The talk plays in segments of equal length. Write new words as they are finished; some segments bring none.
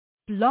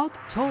Blog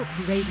Talk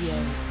Radio.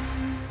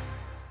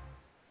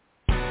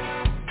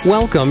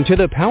 Welcome to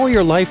the Power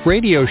Your Life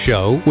radio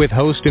show with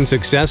host and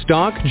success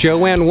doc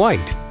Joanne White.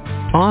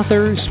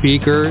 Author,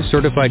 speaker,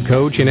 certified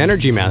coach, and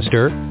energy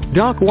master,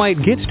 Doc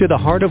White gets to the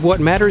heart of what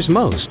matters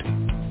most.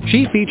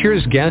 She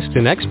features guests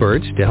and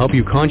experts to help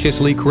you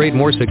consciously create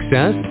more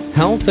success,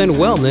 health, and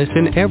wellness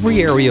in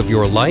every area of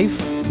your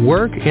life,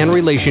 work, and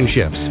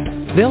relationships.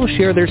 They'll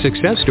share their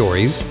success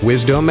stories,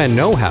 wisdom, and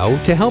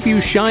know-how to help you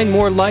shine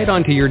more light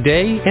onto your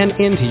day and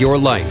into your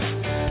life.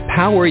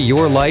 Power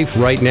your life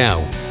right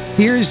now.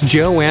 Here's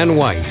Joanne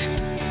White.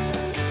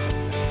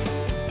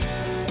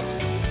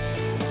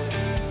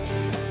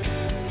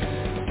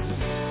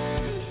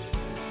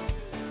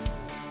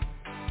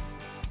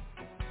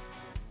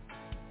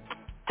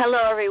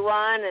 Hello,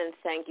 everyone, and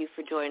thank you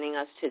for joining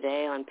us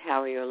today on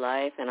Power Your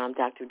Life, and I'm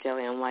Dr.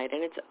 Joanne White,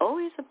 and it's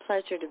always a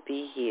pleasure to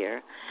be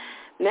here.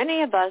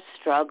 Many of us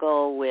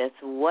struggle with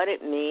what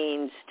it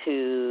means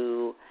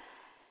to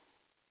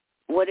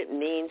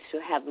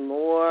have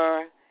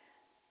more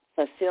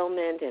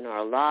fulfillment in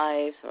our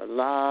lives, or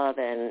love,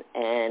 and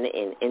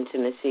in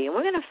intimacy. And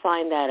we're going to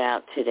find that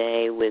out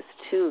today with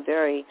two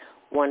very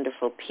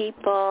wonderful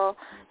people.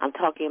 I'm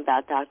talking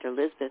about Dr.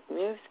 Elsbeth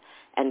Meuth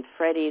and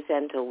Freddy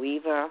Zental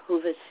Weaver,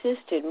 who've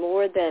assisted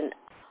more than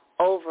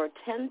over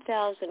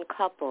 10,000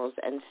 couples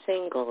and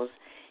singles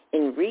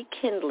in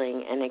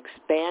rekindling and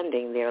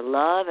expanding their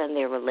love and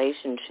their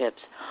relationships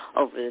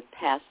over the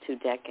past 2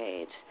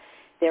 decades.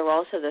 They're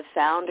also the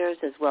founders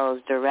as well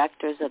as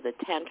directors of the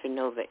Tantra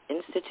Nova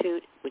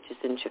Institute, which is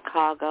in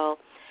Chicago,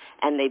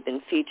 and they've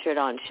been featured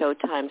on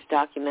Showtime's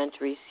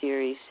documentary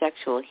series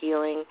Sexual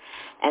Healing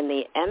and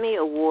the Emmy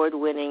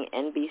Award-winning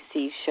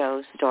NBC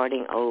show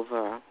Starting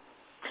Over.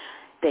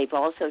 They've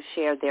also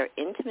shared their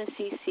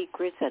intimacy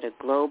secrets at a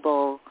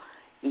global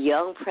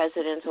Young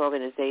Presidents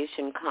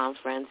Organization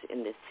conference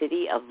in the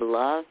City of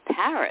Love,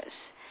 Paris,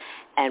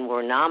 and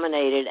were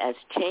nominated as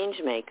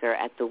Changemaker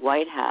at the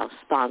White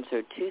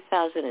House-sponsored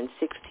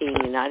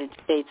 2016 United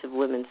States of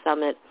Women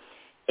Summit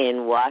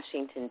in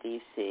Washington,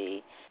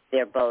 D.C.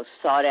 They're both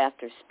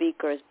sought-after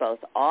speakers,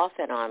 both off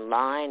and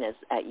online, as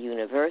at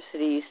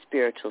universities,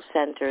 spiritual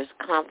centers,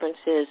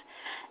 conferences,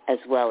 as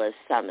well as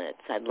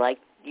summits. I'd like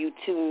you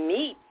to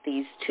meet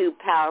these two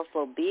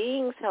powerful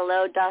beings.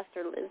 Hello,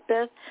 Dr.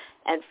 Elsbeth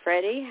and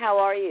Freddy. How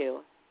are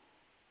you?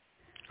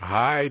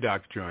 Hi,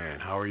 Dr. Joanne.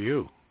 How are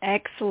you?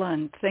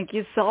 Excellent. Thank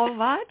you so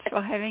much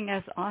for having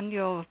us on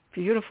your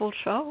beautiful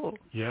show.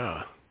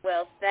 Yeah.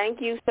 Well, thank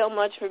you so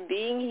much for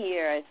being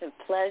here. It's a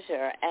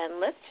pleasure. And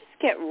let's just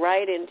get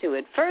right into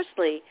it.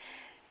 Firstly,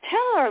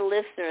 tell our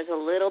listeners a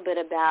little bit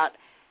about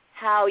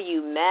how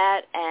you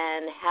met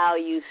and how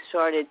you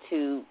started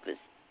to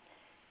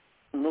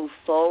move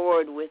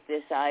forward with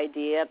this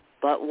idea,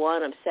 but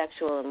one of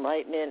sexual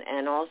enlightenment,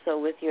 and also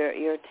with your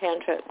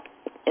Tantra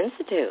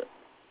Institute.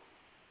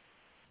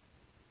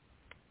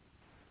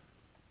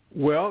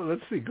 Well,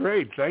 let's see.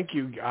 Great. Thank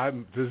you.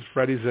 This is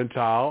Freddy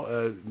Zental.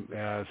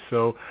 I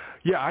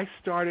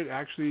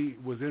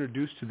was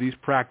introduced to these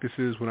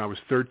practices when I was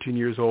 13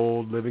 years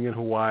old, living in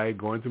Hawaii,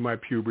 going through my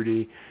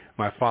puberty.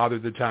 My father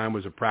at the time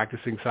was a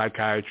practicing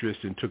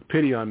psychiatrist and took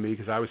pity on me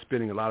because I was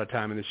spending a lot of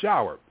time in the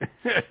shower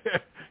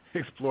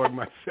exploring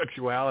my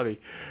sexuality.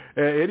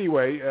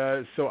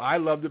 So I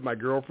loved it. My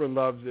girlfriend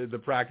loved the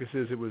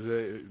practices. It was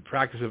a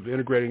practice of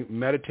integrating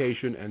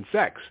meditation and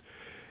sex.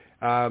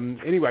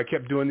 I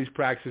kept doing these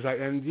practices.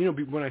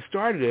 When I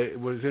started it,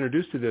 was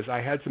introduced to this, I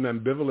had some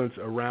ambivalence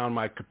around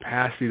my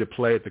capacity to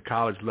play at the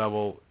college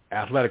level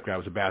athletically. I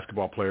was a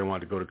basketball player and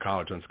wanted to go to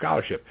college on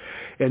scholarship.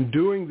 And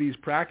doing these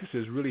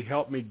practices really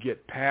helped me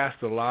get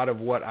past a lot of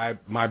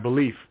my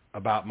belief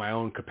about my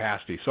own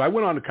capacity. So I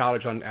went on to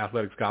college on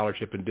athletic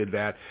scholarship and did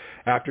that.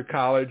 After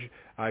college,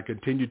 I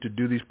continued to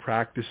do these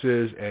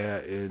practices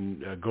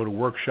and go to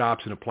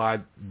workshops and apply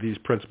these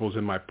principles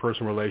in my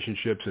personal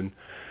relationships. And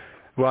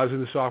I was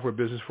in the software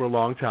business for a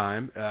long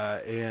time,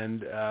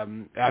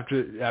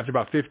 after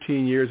about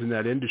 15 years in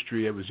that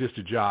industry, it was just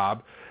a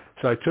job.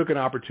 So I took an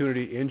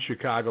opportunity in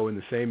Chicago in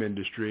the same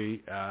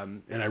industry,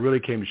 and I really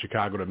came to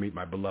Chicago to meet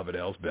my beloved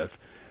Elsbeth.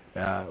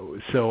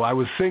 So I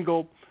was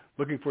single,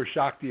 looking for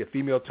Shakti, a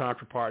female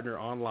tantra partner,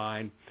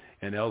 online,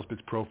 and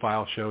Elsbeth's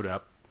profile showed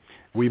up.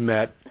 We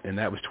met, and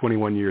that was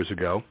 21 years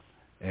ago.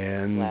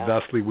 And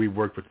thusly, we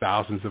worked with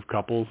thousands of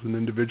couples and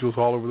individuals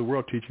all over the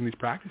world teaching these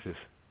practices.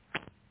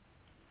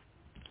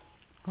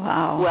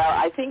 Wow. Well,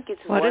 I think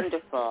it's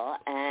wonderful.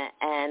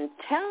 And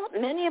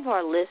many of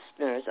our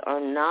listeners are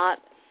not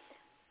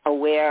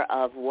aware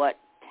of what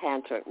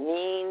Tantra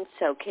means.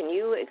 So can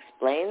you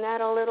explain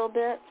that a little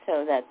bit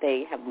so that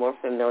they have more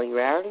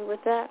familiarity with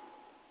that?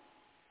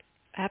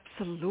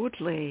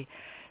 Absolutely.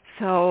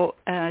 So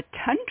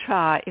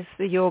Tantra is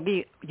the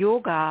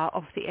yoga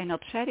of the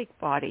energetic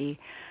body.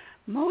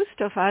 Most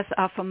of us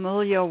are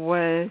familiar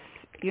with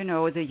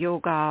the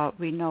yoga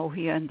we know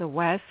here in the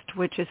West,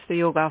 which is the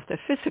yoga of the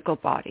physical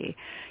body.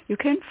 You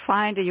can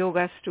find a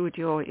yoga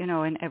studio,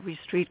 in every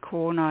street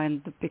corner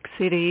in the big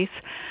cities.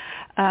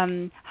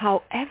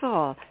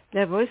 However,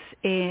 there was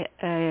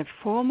a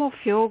form of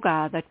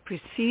yoga that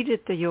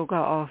preceded the yoga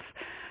of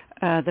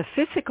the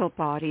physical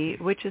body,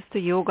 which is the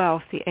yoga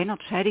of the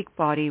energetic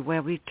body,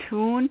 where we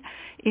tune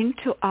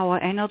into our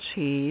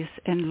energies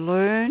and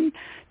learn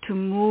to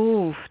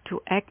move,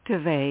 to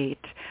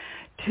activate,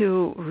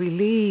 to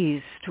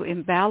release, to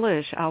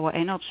embellish our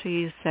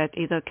energies that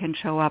either can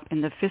show up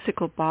in the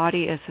physical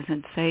body as a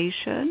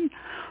sensation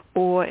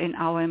or in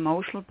our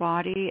emotional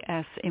body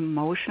as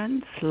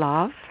emotions,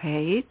 love,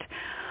 hate,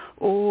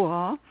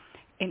 or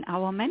in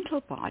our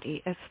mental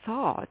body as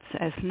thoughts,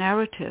 as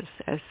narratives,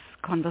 as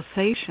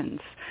conversations.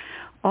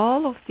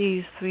 All of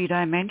these three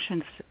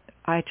dimensions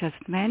I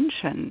just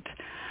mentioned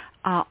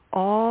are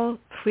all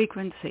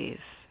frequencies.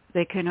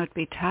 They cannot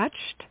be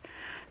touched.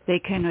 They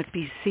cannot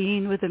be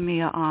seen with the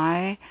mere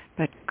eye,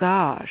 but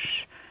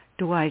gosh,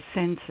 do I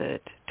sense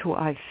it? Do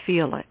I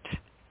feel it?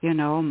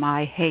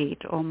 My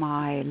hate or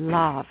my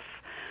love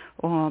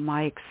or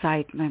my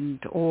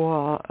excitement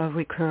or a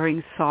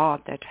recurring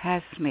thought that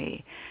has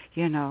me,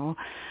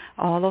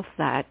 all of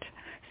that.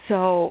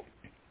 So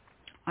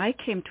I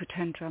came to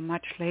Tantra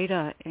much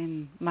later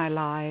in my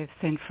life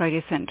than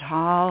Freddy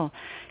Zental.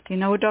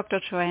 Dr.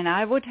 Joanne,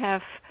 I would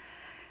have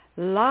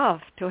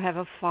loved to have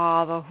a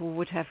father who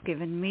would have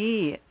given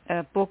me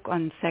a book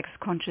on sex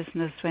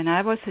consciousness when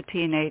I was a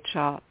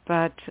teenager,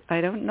 but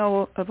I don't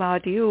know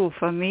about you.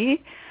 For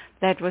me,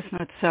 that was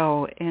not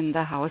so in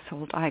the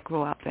household I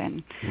grew up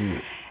in.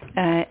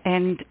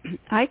 And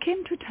I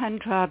came to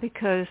Tantra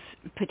because,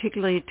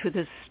 particularly to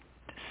the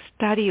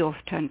study of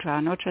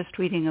Tantra, not just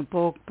reading a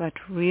book, but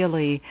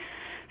really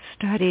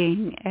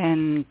studying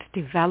and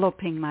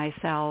developing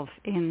myself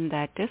in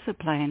that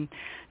discipline,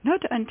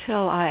 not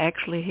until I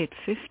actually hit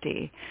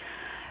 50.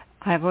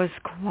 I was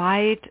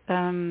quite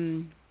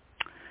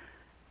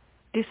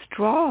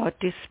distraught,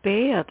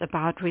 despaired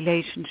about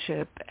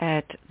relationship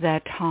at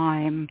that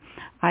time.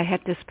 I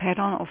had this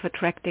pattern of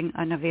attracting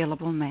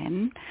unavailable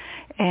men,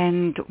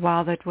 and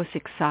while that was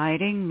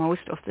exciting,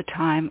 most of the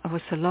time I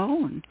was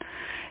alone.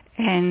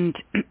 And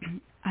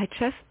I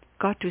just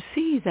got to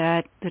see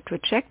that the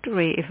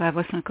trajectory, if I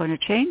wasn't going to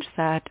change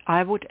that,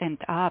 I would end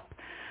up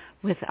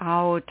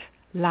without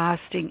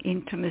lasting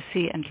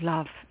intimacy and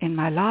love in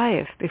my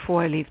life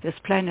before I leave this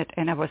planet,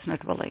 and I was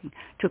not willing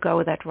to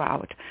go that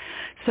route.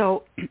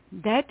 So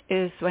that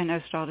is when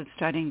I started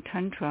studying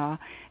Tantra,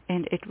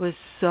 and it was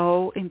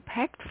so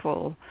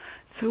impactful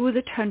through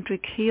the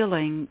tantric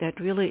healing that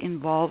really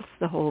involves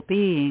the whole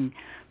being,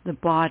 the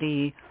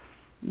body,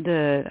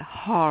 the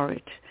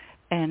heart,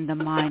 and the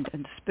mind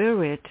and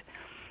spirit.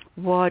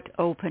 What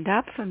opened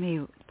up for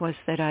me was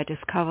that I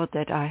discovered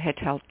that I had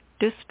held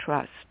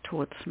distrust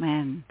towards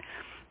men.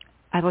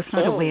 I was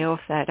not aware of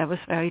that. I was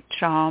very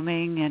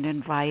charming and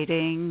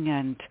inviting,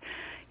 and,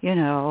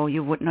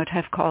 you would not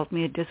have called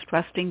me a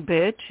distrusting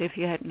bitch if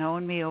you had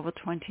known me over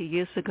 20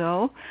 years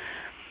ago.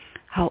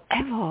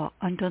 However,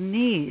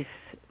 underneath,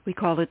 we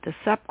call it the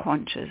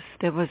subconscious,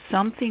 there was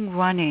something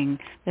running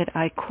that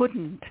I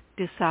couldn't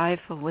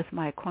decipher with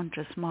my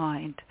conscious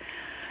mind.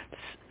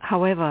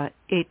 However,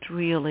 it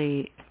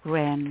really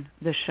ran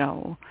the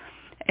show.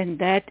 And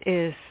that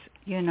is,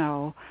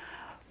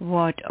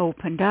 what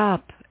opened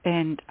up,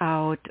 and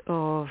out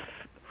of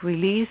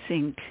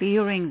releasing,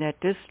 clearing that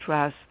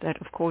distrust that,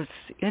 of course,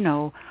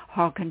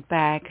 harkened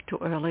back to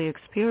early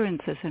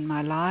experiences in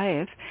my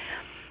life,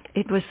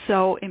 it was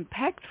so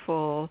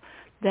impactful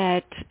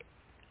that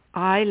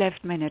I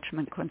left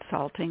management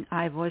consulting.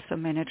 I was a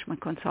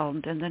management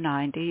consultant in the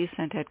 90s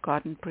and had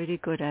gotten pretty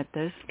good at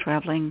this,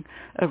 traveling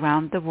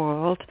around the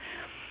world.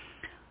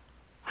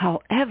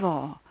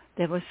 However,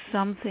 there was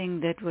something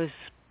that was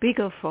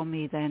bigger for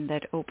me then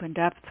that opened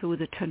up through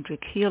the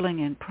tantric healing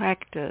and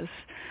practice,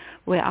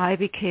 where I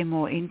became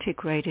more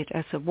integrated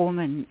as a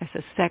woman, as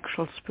a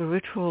sexual,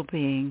 spiritual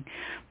being,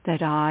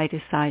 that I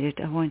decided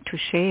I want to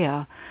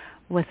share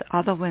with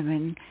other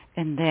women.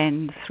 And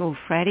then through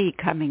Freddy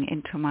coming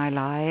into my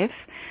life,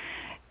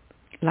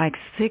 like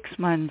 6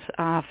 months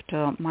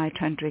after my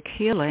tantric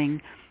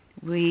healing,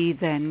 we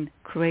then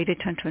created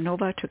Tantra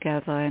Nova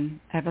together, and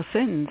ever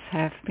since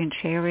have been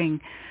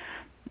sharing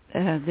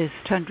this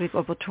tantric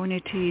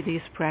opportunity,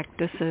 these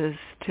practices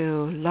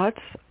to lots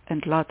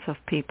and lots of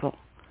people.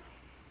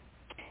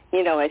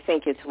 I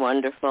think it's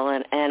wonderful,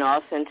 and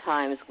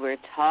oftentimes we're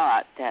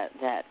taught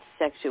that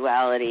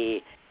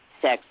sexuality,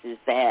 sex is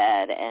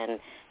bad, and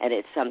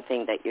it's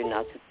something that you're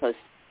not supposed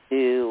to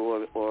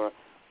do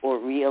or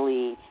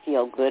really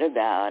feel good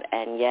about,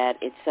 and yet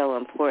it's so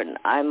important.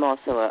 I'm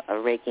also a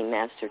Reiki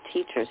master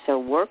teacher, so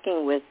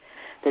working with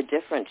the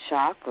different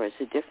chakras,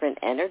 the different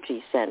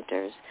energy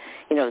centers.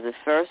 The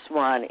first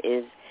one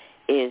is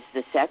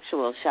the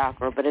sexual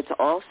chakra, but it's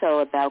also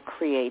about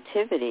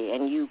creativity,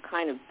 and you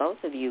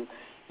both of you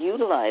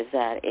utilize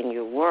that in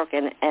your work,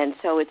 and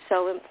so it's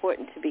so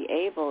important to be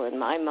able, in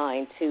my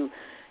mind, to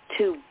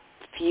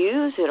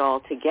fuse it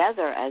all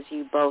together as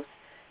you both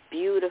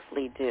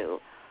beautifully do.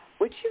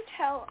 Would you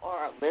tell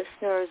our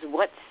listeners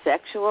what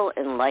sexual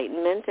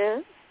enlightenment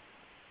is?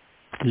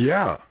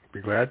 Yeah,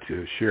 be glad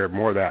to share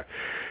more of that.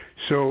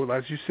 So,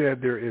 as you said,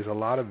 there is a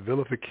lot of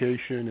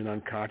vilification and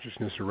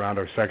unconsciousness around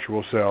our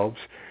sexual selves.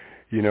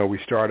 You know, we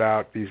start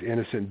out these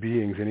innocent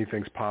beings,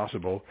 anything's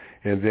possible,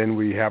 and then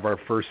we have our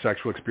first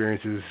sexual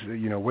experiences,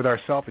 you know, with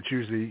ourselves. It's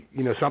usually,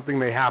 you know, something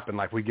may happen,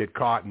 like we get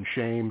caught and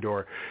shamed,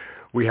 or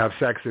we have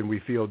sex and we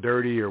feel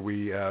dirty, or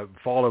we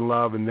fall in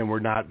love and then we're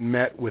not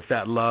met with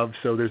that love.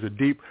 So there's a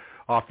deep,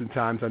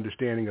 oftentimes,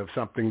 understanding of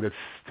something that's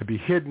to be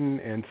hidden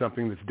and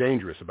something that's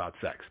dangerous about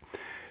sex.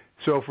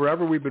 So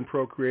forever we've been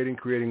procreating,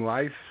 creating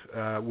life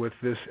with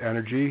this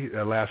energy,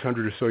 the last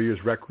 100 or so years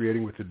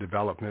recreating with the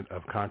development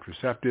of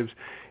contraceptives.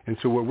 And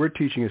so what we're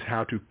teaching is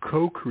how to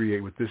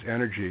co-create with this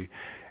energy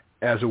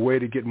as a way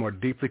to get more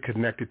deeply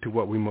connected to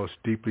what we most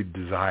deeply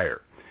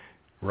desire,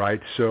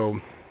 right? So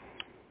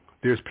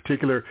there's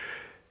particular,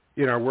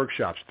 in our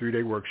workshops,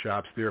 3-day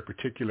workshops, there are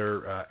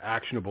particular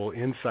actionable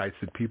insights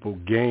that people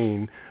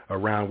gain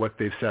around what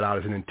they've set out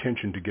as an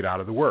intention to get out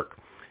of the work.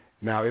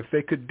 Now, if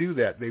they could do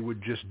that, they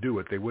would just do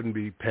it. They wouldn't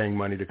be paying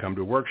money to come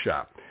to a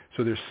workshop.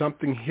 So there's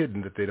something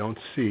hidden that they don't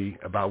see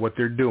about what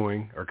they're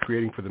doing or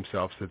creating for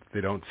themselves that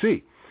they don't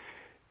see.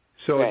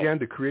 So right. Again,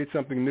 to create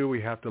something new,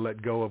 we have to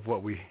let go of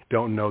what we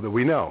don't know that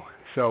we know.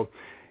 So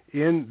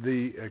in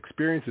the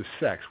experience of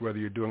sex, whether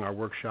you're doing our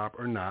workshop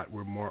or not,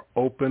 we're more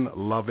open,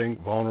 loving,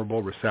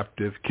 vulnerable,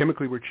 receptive.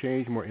 Chemically, we're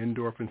changed, more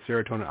endorphin,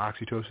 serotonin,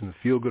 oxytocin, the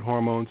feel-good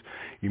hormones.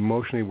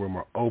 Emotionally, we're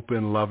more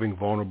open, loving,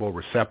 vulnerable,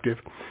 receptive.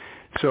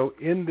 So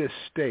in this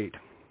state,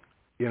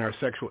 in our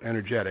sexual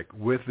energetic,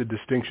 with the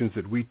distinctions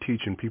that we teach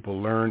and people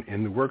learn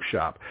in the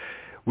workshop,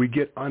 we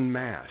get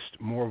unmasked,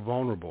 more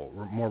vulnerable,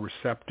 more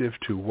receptive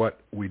to what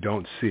we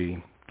don't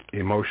see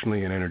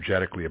emotionally and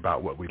energetically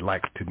about what we'd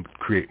like to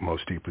create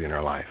most deeply in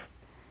our life.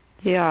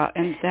 Yeah,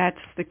 and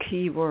that's the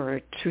key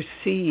word, to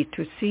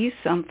see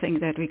something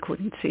that we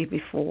couldn't see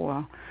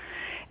before.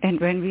 And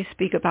when we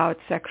speak about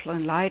sexual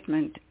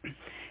enlightenment,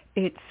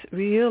 it's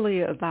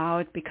really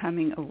about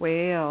becoming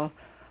aware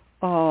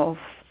of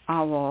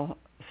our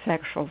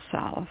sexual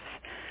self.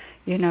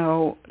 You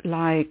know,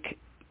 like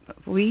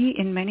we,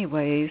 in many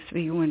ways,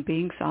 we human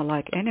beings are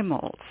like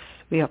animals.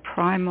 We are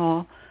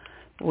primal.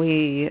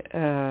 We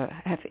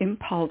have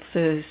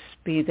impulses,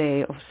 be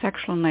they of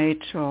sexual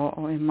nature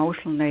or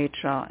emotional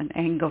nature. And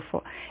anger,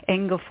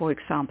 for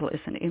example,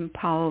 is an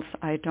impulse.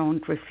 I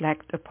don't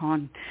reflect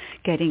upon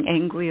getting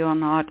angry or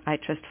not. I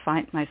just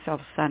find myself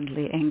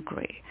suddenly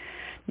angry.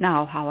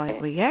 Now, how I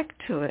react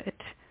to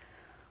it,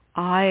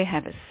 I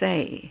have a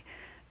say,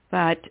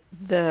 but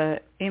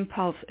the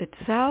impulse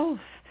itself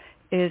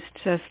is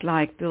just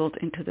like built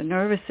into the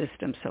nervous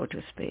system, so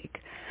to speak.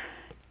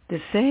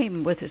 The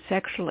same with the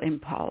sexual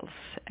impulse.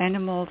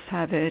 Animals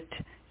have it,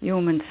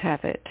 humans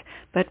have it.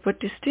 But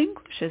what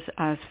distinguishes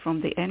us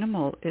from the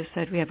animal is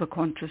that we have a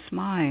conscious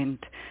mind,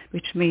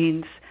 which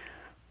means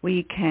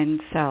we can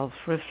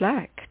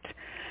self-reflect.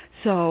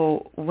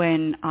 So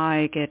when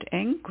I get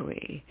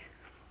angry,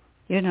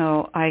 you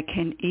know, I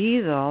can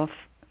either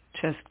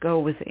just go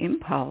with the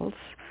impulse,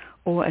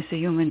 or as a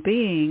human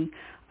being,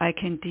 I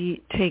can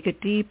take a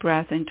deep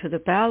breath into the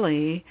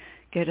belly,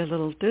 get a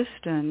little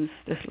distance,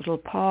 this little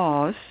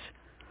pause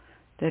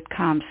that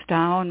calms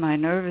down my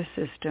nervous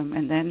system,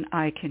 and then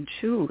I can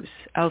choose.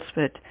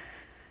 Elsbeth,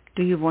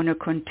 do you want to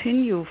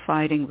continue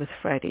fighting with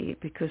Freddy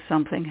because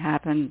something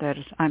happened that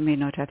I may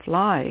not have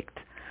liked?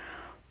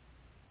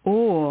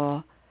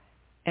 Or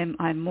am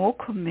I more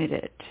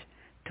committed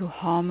to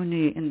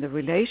harmony in the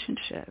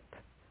relationship?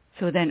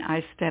 So then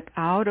I step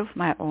out of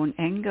my own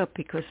anger,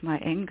 because my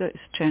anger is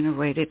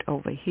generated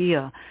over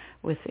here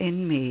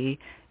within me,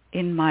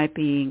 in my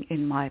being,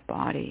 in my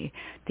body.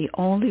 The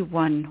only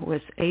one who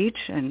has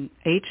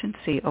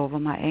agency over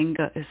my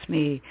anger is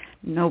me,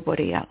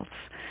 nobody else.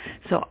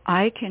 So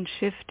I can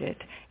shift it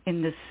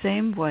in the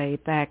same way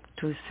back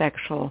to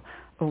sexual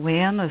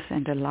awareness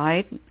and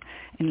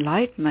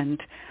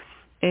enlightenment.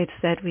 It's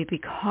that we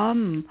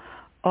become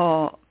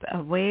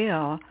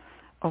aware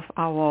of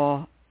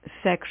our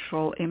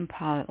sexual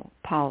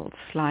impulse.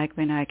 Like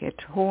when I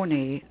get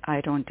horny, I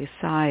don't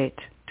decide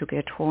to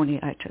get horny,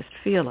 I just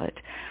feel it.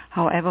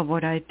 However,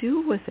 what I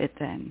do with it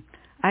then,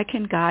 I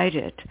can guide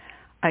it.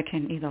 I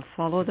can either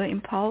follow the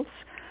impulse,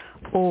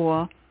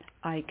 or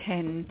I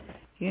can,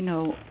 you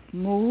know,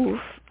 move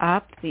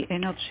up the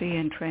energy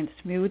and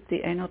transmute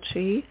the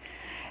energy,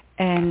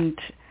 and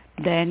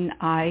then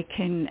I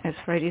can, as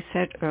Freddy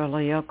said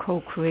earlier,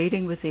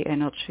 co-creating with the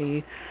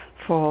energy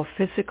for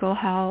physical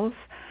health,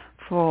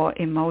 for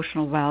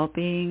emotional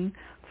well-being,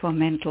 for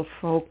mental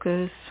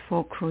focus,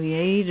 for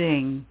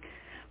creating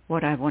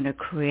what I want to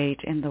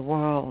create in the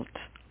world,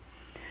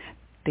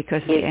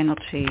 because the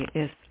energy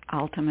is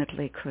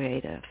ultimately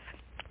creative.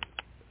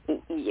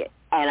 Yeah,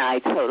 and I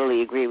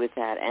totally agree with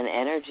that. And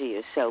energy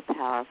is so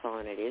powerful,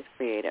 and it is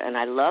creative. And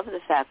I love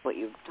the fact what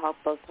you've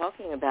both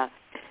talking about,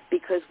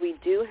 because we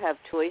do have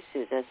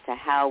choices as to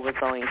how we're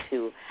going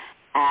to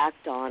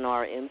act on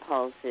our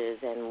impulses.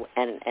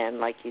 And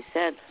like you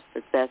said,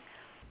 Beth,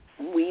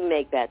 we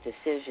make that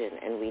decision,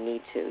 and we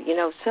need to. You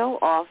know, so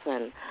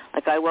often,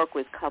 like I work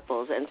with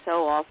couples, and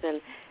so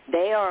often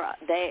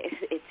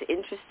it's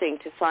interesting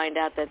to find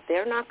out that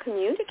they're not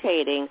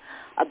communicating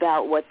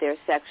about what their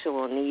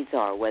sexual needs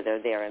are,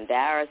 whether they're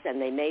embarrassed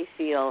and they may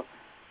feel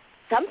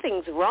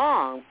something's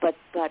wrong, but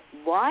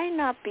why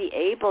not be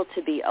able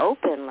to be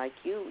open like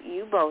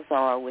you both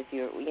are with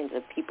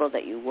the people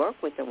that you work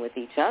with and with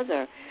each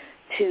other,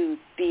 to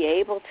be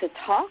able to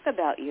talk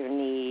about your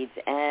needs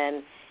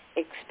and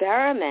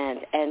experiment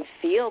and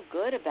feel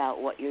good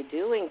about what you're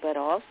doing, but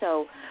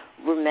also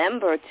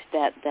remember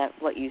that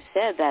what you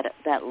said,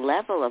 that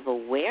level of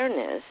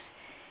awareness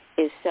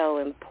is so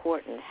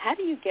important. How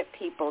do you get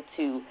people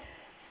to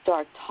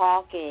start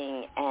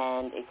talking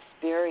and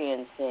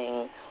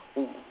experiencing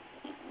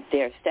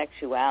their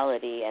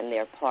sexuality and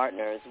their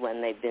partners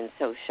when they've been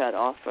so shut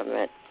off from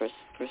it for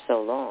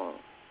so long?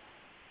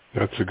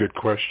 That's a good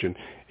question.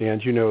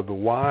 And, you know, the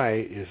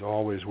why is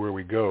always where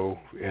we go,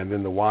 and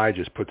then the why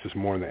just puts us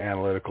more in the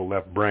analytical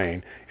left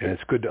brain, and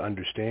it's good to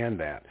understand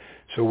that.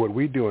 So what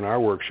we do in our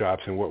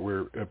workshops and what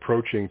we're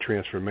approaching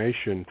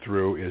transformation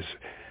through is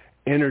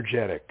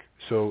energetic.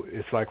 So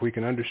it's like we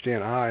can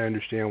understand, I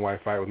understand why I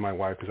fight with my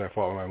wife because I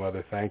fought with my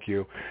mother, thank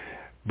you.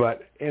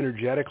 But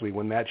energetically,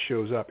 when that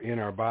shows up in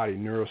our body,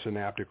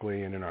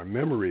 neurosynaptically and in our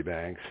memory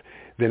banks,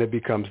 then it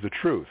becomes the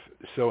truth.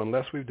 So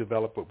unless we've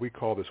developed what we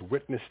call this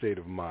witness state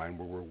of mind,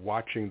 where we're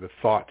watching the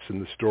thoughts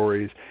and the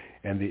stories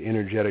and the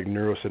energetic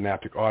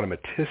neurosynaptic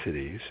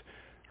automaticities,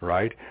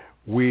 right,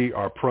 we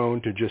are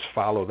prone to just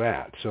follow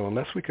that. So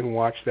unless we can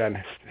watch that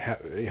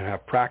and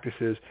have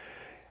practices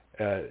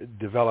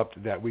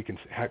developed that we can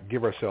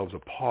give ourselves a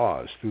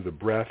pause through the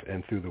breath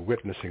and through the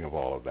witnessing of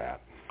all of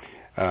that,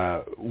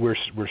 we're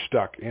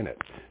stuck in it.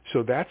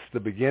 So that's the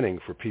beginning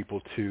for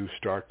people to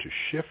start to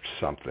shift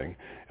something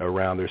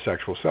around their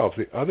sexual selves.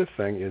 The other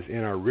thing is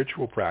in our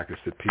ritual practice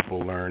that people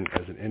learn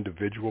as an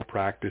individual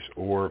practice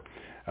or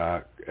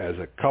as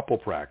a couple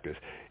practice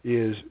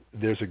is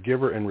there's a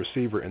giver and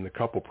receiver in the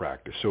couple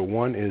practice. So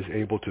one is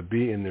able to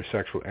be in their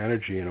sexual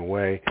energy in a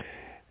way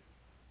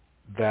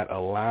that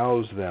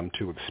allows them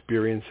to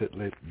experience it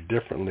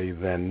differently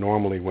than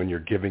normally when you're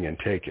giving and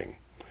taking.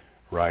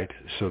 Right,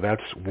 so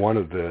that's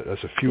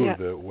a few of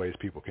the ways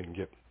people can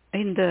get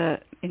in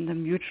the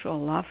mutual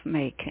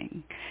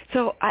lovemaking.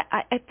 So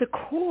I at the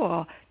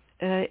core,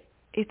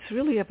 it's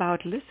really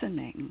about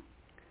listening.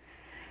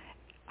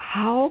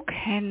 How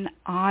can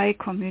I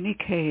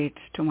communicate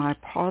to my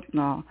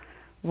partner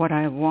what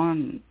I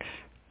want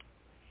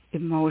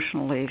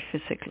emotionally,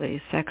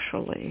 physically,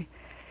 sexually,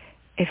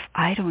 if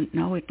I don't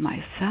know it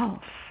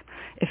myself?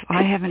 If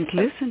I haven't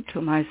listened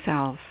to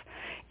myself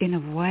in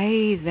a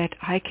way that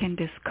I can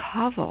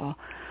discover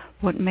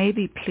what may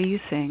be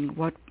pleasing,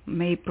 what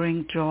may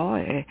bring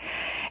joy.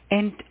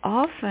 And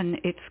often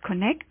it's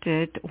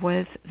connected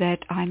with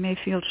that I may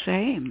feel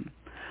shame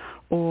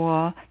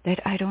or that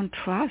I don't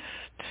trust.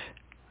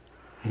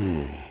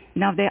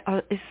 Now there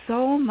is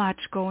so much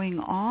going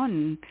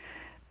on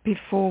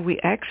before we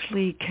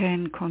actually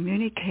can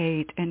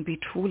communicate and be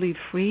truly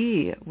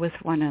free with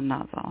one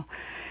another.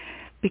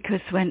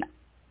 Because when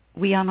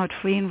we are not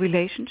free in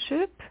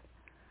relationship,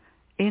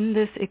 in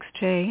this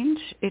exchange,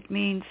 it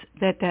means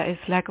that there is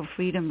lack of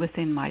freedom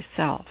within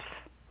myself.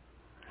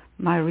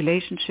 My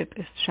relationship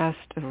is just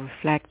a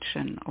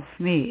reflection of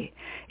me.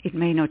 It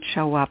may not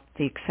show up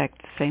the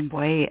exact same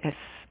way as,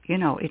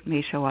 it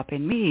may show up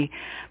in me,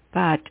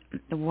 but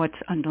what's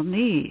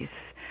underneath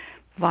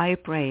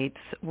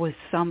vibrates with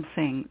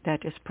something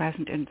that is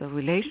present in the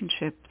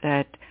relationship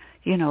that,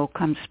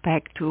 comes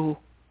back to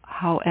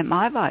how am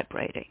I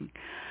vibrating.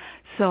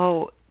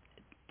 So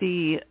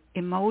the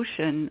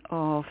emotion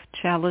of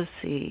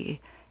jealousy,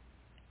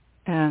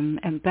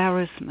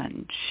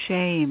 embarrassment,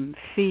 shame,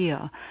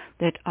 fear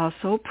that are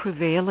so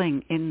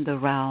prevailing in the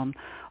realm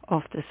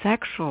of the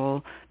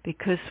sexual,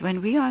 because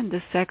when we are in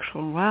the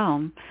sexual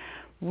realm,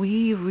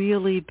 we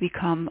really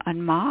become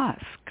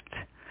unmasked.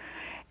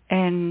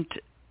 And,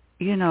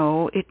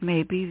 it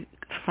may be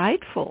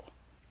frightful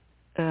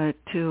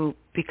to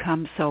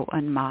become so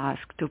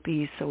unmasked, to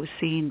be so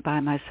seen by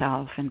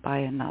myself and by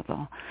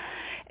another.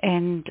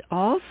 And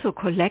also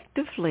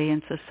collectively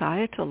and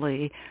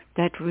societally,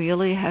 that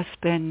really has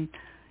been,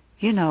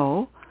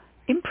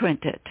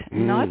 imprinted,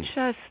 not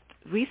just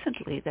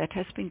recently, that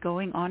has been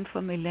going on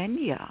for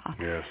millennia.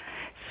 Yes.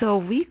 So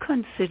we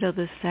consider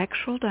the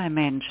sexual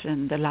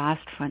dimension the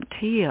last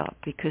frontier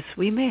because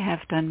we may have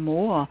done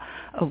more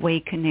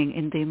awakening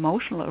in the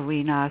emotional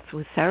arena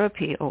through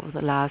therapy over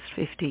the last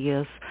 50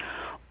 years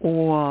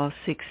or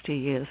 60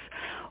 years.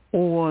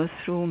 Or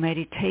through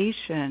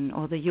meditation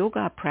or the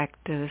yoga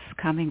practice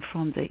coming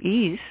from the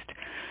East,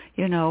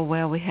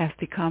 where we have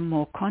become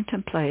more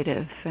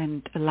contemplative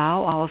and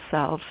allow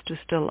ourselves to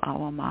still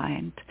our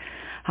mind,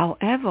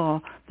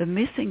 However, the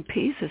missing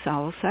piece is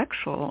our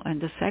sexual, and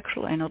the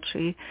sexual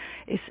energy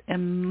is a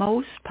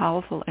most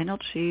powerful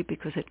energy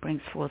because it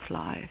brings forth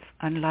life,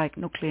 unlike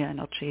nuclear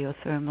energy or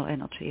thermal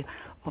energy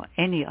or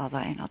any other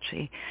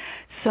energy.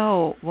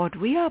 So what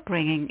we are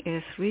bringing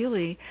is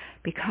really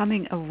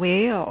becoming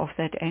aware of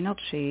that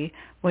energy,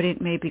 what it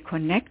may be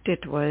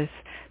connected with,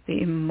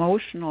 the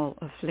emotional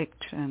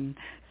affliction,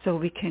 so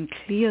we can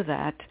clear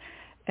that.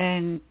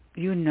 And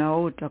you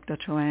know, Dr.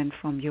 Joanne,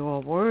 from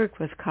your work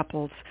with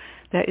couples,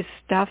 there is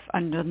stuff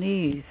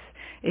underneath.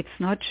 It's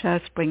not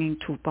just bringing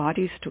two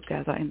bodies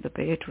together in the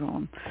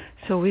bedroom.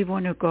 So we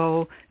want to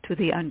go to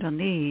the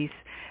underneath,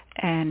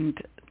 and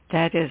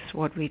that is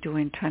what we do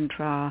in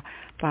Tantra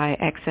by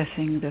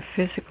accessing the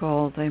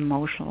physical, the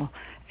emotional,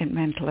 and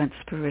mental and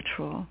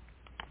spiritual.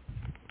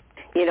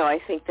 You know, I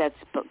think that's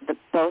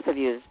both of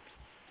you.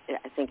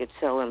 I think it's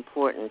so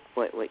important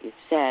what you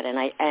said,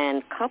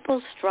 and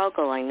couples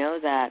struggle. I know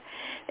that,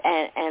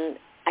 and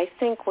I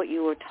think what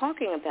you were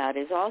talking about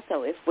is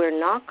also if we're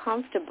not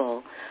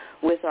comfortable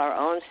with our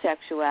own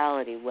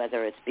sexuality,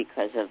 whether it's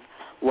because of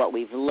what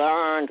we've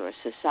learned or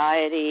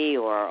society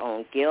or our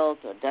own guilt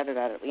or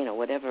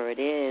whatever it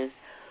is,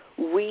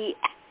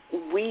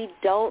 we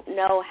don't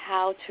know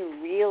how to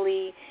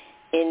really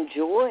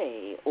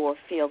enjoy or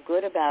feel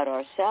good about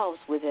ourselves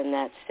within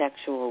that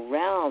sexual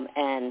realm.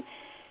 And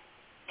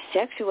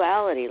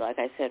sexuality, like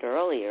I said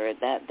earlier,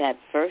 that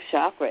first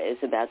chakra is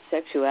about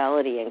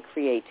sexuality and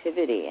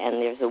creativity, and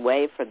there's a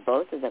way for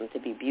both of them to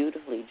be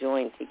beautifully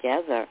joined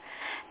together.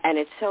 And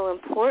it's so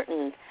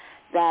important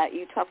that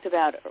you talked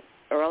about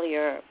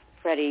earlier,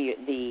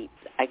 Freddy,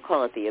 I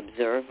call it the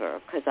observer,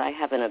 because I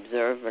have an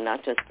observer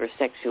not just for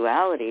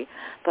sexuality,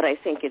 but I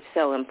think it's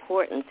so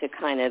important to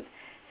kind of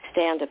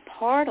stand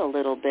apart a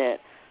little bit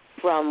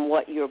from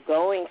what you're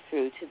going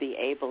through to be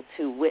able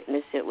to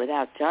witness it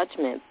without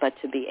judgment, but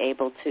to be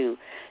able to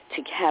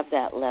have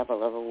that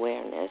level of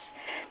awareness.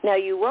 Now,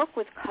 you work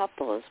with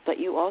couples, but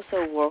you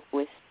also work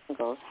with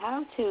singles.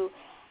 How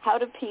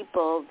do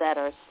people that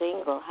are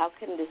single, how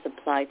can this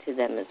apply to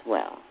them as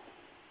well?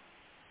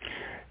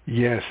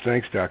 Yes,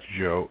 thanks, Dr.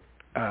 Joe.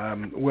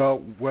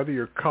 Well, whether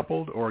you're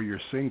coupled or you're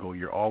single,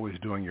 you're always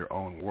doing your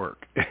own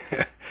work.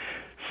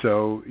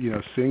 So,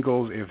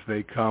 singles, if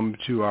they come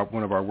to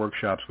one of our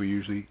workshops, we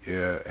usually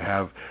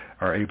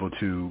are able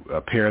to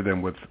pair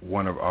them with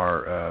one of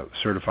our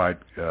certified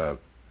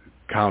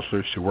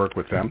counselors to work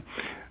with them.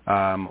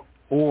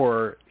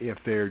 Or if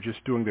they're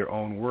just doing their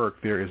own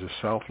work, there is a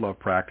self-love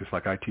practice,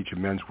 like I teach a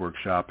men's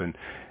workshop, and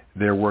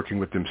they're working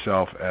with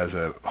themselves as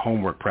a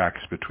homework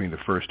practice between the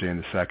first day and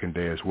the second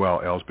day as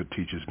well. Elsbeth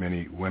teaches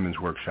many women's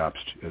workshops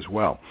as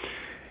well.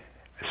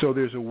 So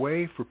there's a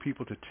way for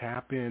people to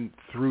tap in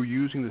through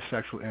using the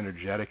sexual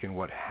energetic and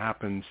what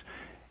happens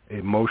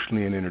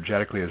emotionally and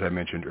energetically, as I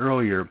mentioned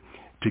earlier,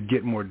 to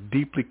get more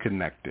deeply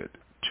connected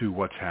to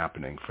what's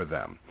happening for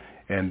them.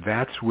 And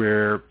that's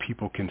where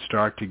people can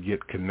start to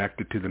get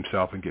connected to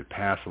themselves and get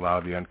past a lot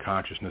of the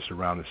unconsciousness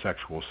around the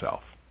sexual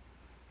self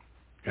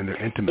and their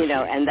intimacy.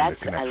 And that's,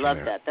 I love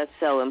that. That's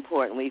so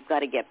important. We've got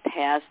to get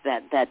past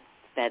that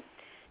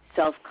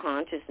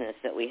self-consciousness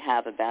that we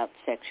have about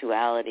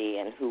sexuality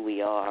and who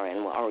we are and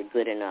are we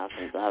good enough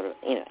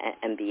and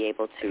and be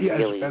able to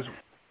really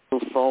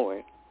move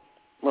forward.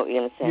 What were you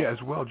going to say? Yeah,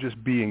 as well,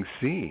 just being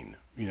seen.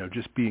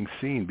 Just being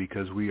seen,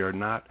 because we are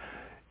not,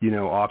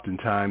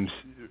 oftentimes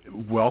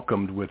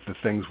welcomed with the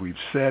things we've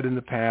said in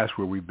the past,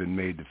 where we've been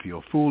made to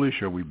feel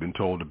foolish, or we've been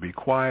told to be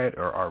quiet,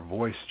 or our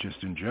voice just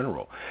in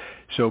general.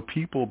 So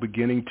people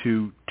beginning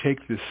to take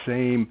the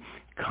same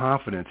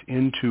confidence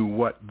into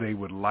what they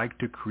would like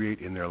to create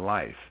in their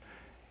life.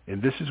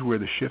 And this is where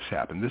the shifts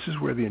happen. This is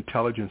where the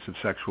intelligence of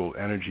sexual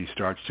energy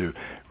starts to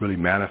really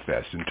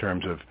manifest, in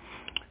terms of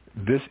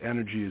this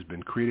energy has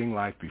been creating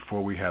life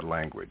before we had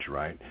language,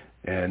 right?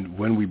 And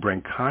when we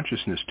bring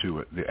consciousness to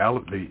it,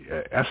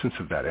 the essence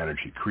of that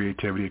energy,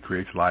 creativity,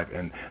 creates life,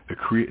 and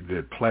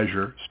the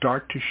pleasure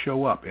start to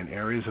show up in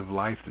areas of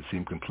life that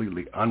seem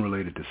completely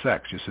unrelated to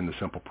sex, just in the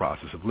simple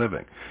process of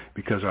living,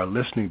 because our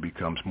listening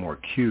becomes more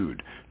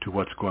cued to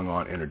what's going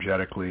on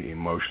energetically,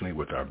 emotionally,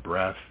 with our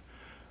breath,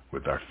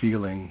 with our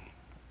feeling,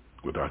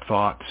 with our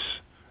thoughts,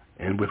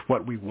 and with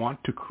what we want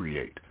to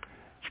create.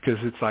 Because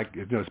it's like,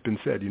 it's been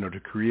said, to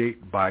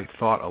create by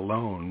thought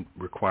alone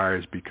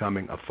requires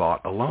becoming a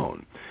thought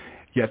alone.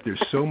 Yet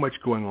there's so much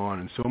going on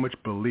and so much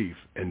belief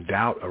and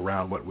doubt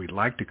around what we'd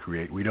like to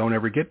create, we don't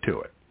ever get to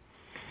it.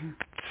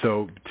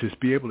 So to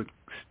be able to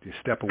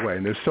step away,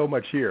 and there's so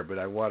much here, but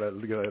I want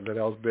to let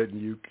Elsbeth and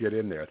you get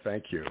in there.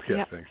 Thank you.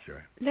 Yes, thanks, Joy.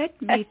 Let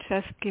me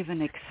just give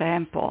an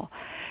example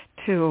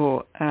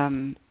to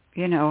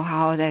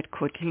how that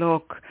could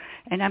look.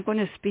 And I'm going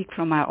to speak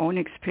from my own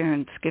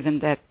experience, given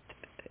that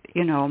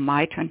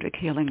my tantric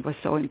healing was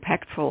so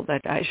impactful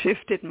that I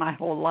shifted my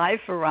whole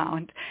life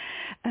around.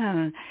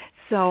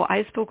 So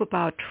I spoke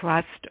about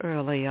trust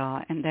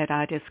earlier, and that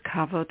I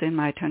discovered in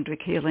my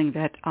tantric healing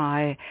that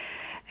I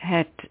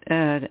had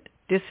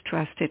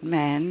distrusted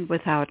men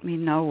without me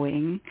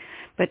knowing.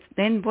 But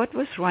then what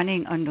was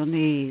running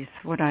underneath,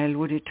 what I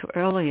alluded to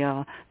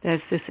earlier,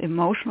 there's this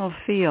emotional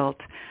field,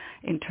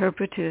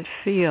 interpretive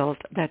field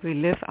that we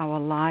live our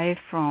life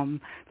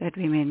from that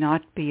we may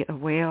not be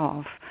aware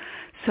of.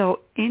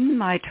 So in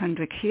my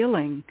tantric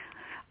healing,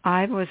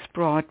 I was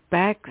brought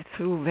back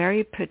through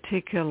very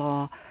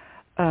particular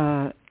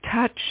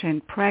touch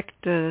and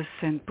practice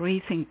and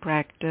breathing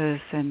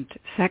practice and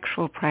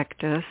sexual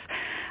practice.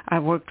 I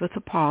worked with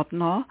a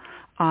partner.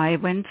 I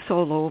went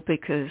solo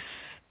because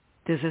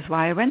this is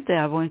why I went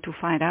there. I wanted to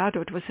find out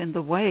what was in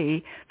the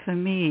way for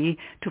me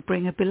to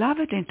bring a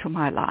beloved into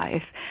my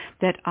life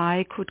that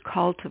I could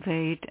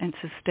cultivate and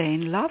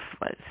sustain love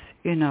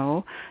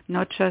with,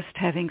 not just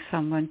having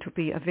someone to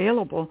be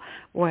available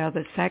where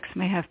the sex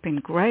may have been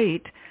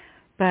great,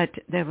 but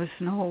there was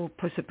no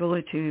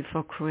possibility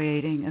for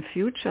creating a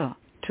future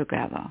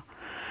together.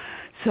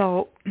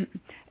 So,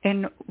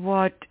 and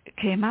what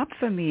came up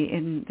for me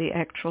in the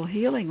actual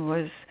healing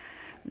was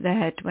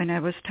that when I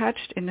was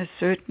touched in a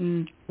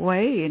certain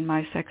way in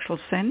my sexual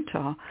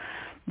center,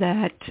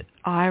 that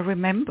I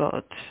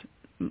remembered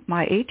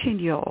my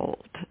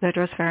 18-year-old that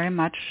was very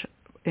much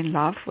in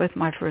love with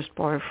my first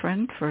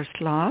boyfriend,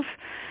 first love.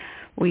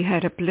 We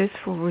had a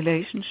blissful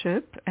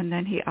relationship, and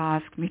then he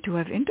asked me to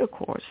have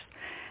intercourse.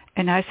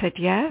 And I said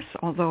yes,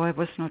 although I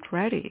was not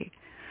ready.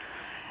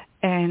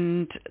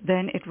 And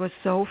then it was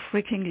so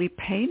freakingly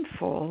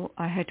painful,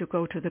 I had to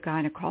go to the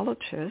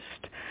gynecologist,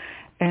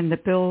 and the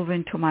bill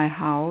went to my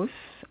house.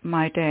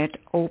 My dad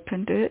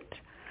opened it.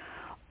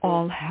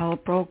 All hell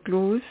broke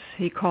loose.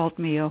 He called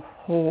me a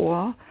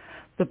whore.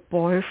 The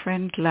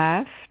boyfriend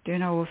left,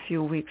 a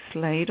few weeks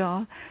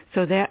later.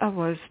 So there I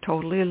was,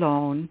 totally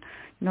alone,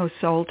 no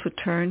soul to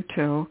turn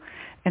to.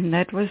 And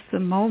that was the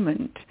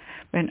moment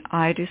when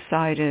I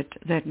decided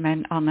that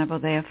men are never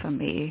there for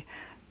me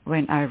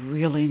when I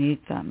really need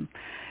them.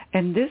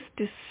 And this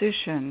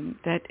decision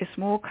that is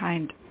more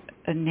kind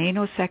a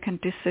nanosecond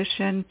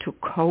decision to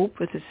cope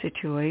with the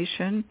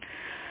situation,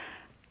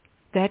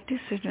 that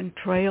decision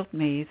trailed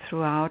me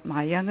throughout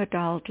my young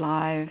adult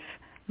life,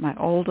 my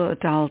older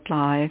adult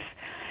life.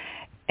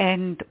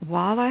 And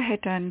while I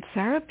had done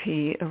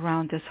therapy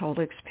around this whole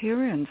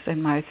experience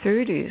in my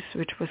 30s,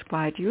 which was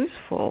quite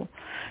useful,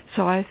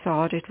 so I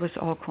thought it was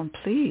all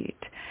complete.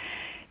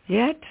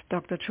 Yet,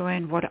 Dr.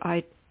 Joanne, what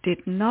I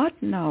did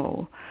not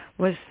know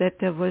was that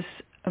there was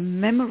a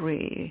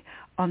memory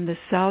on the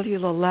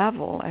cellular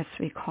level, as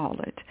we call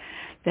it,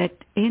 that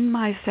in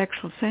my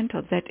sexual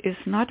center that is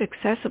not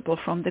accessible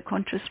from the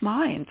conscious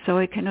mind, so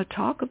I cannot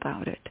talk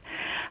about it.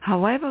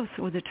 However,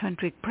 through the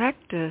tantric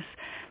practice,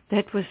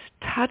 that was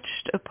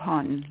touched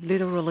upon,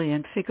 literally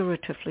and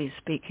figuratively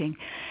speaking,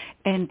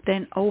 and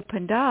then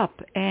opened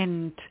up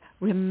and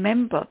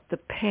remembered the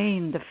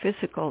pain, the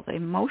physical, the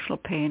emotional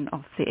pain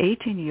of the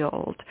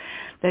 18-year-old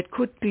that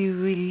could be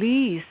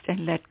released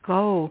and let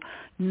go,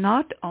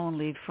 not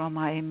only from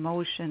my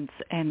emotions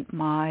and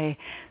my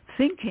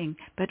thinking,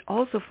 but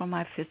also from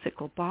my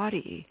physical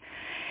body.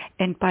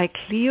 And by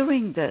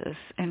clearing this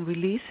and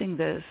releasing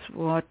this,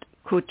 what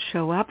could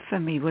show up for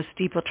me was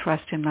deeper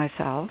trust in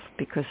myself,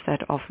 because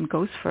that often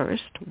goes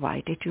first.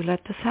 Why did you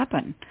let this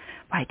happen?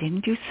 Why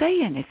didn't you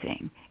say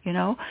anything?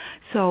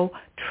 So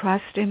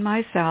trust in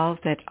myself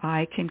that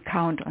I can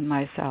count on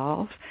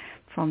myself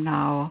from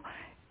now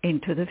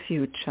into the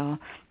future,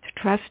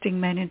 trusting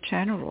men in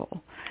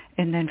general.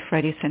 And then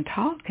Freddy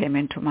Zental came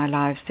into my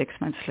life 6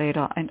 months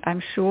later, and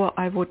I'm sure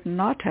I would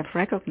not have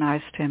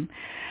recognized him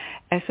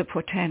as a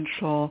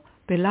potential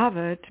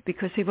beloved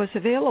because he was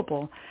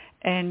available.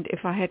 And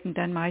if I hadn't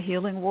done my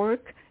healing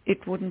work,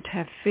 it wouldn't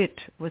have fit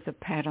with the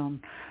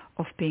pattern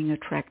of being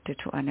attracted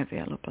to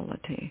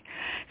unavailability.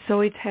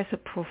 So it has a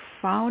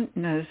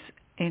profoundness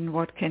in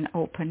what can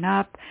open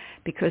up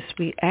because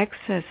we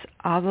access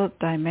other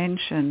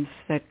dimensions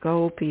that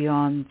go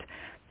beyond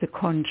the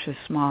conscious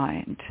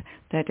mind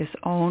that is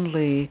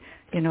only,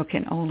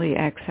 can only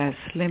access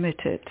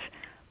limited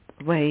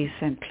ways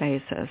and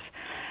places.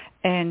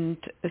 And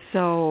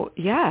so,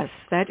 yes,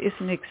 that is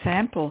an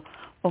example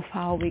of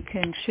how we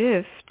can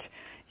shift,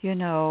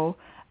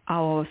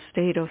 our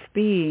state of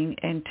being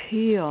and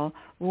heal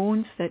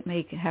wounds that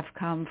may have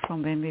come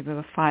from when we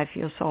were 5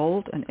 years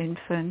old, an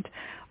infant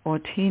or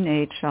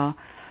teenager,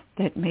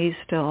 that may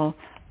still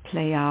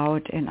play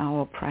out in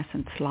our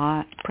present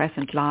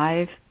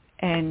life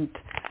and,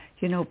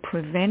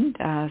 prevent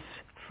us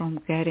from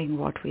getting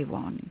what we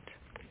want.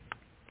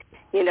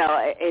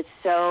 It's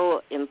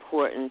so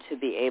important to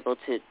be able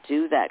to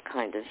do that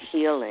kind of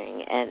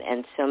healing,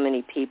 and so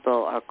many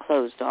people are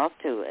closed off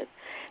to it.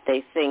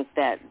 They think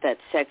that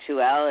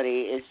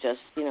sexuality is just,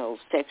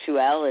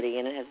 sexuality,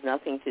 and it has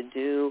nothing to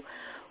do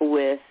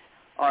with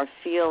our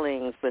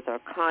feelings, with our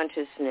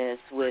consciousness,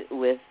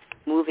 with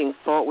moving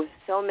forward, with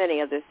so many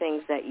other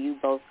things that you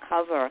both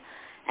cover,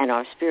 and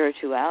our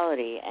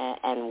spirituality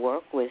and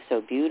work with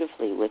so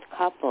beautifully with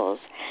couples.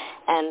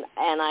 And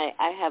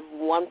I have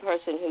one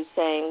person who's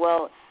saying,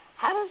 well,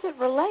 how does it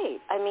relate?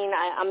 I mean,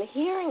 I'm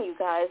hearing you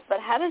guys, but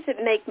how does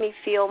it make me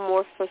feel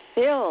more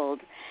fulfilled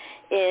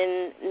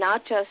in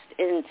not just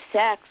in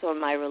sex or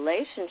my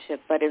relationship,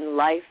 but in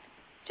life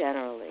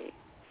generally.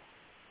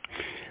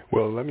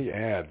 Well, let me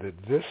add that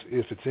this,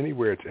 if it's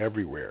anywhere, it's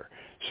everywhere.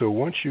 So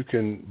once you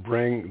can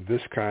bring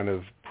this kind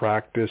of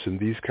practice and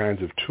these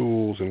kinds of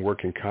tools and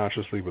working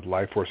consciously with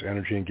life force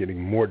energy and getting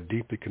more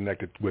deeply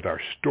connected with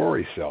our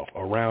story self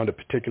around a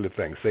particular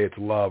thing, say it's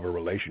love or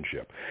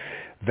relationship,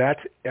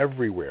 that's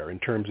everywhere in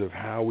terms of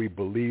how we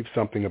believe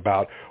something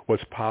about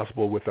what's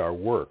possible with our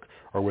work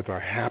or with our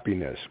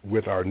happiness,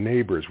 with our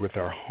neighbors, with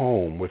our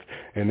home, with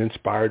an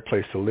inspired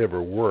place to live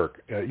or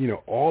work.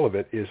 All of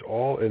it is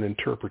all an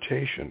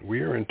interpretation.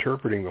 We are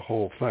interpreting the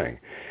whole thing.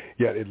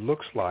 Yet it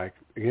looks like,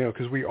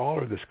 because we all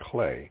are this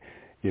clay,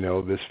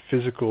 this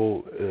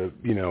physical,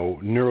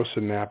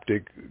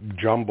 neurosynaptic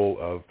jumble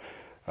of,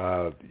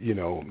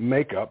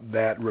 makeup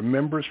that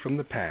remembers from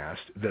the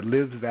past, that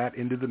lives that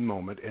into the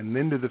moment and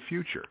into the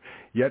future.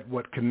 Yet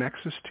what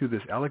connects us to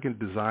this elegant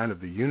design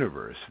of the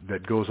universe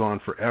that goes on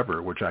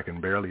forever, which I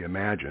can barely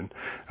imagine,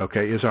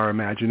 is our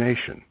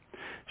imagination.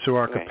 So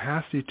our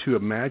capacity to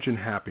imagine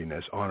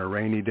happiness on a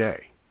rainy day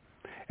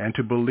and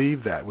to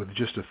believe that with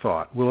just a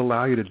thought will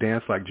allow you to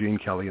dance like Gene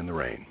Kelly in the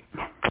rain.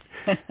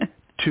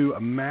 To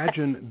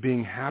imagine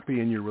being happy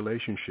in your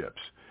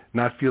relationships,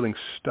 not feeling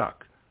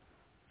stuck,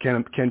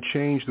 can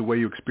change the way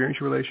you experience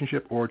your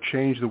relationship or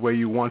change the way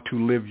you want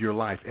to live your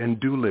life and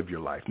do live your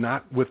life,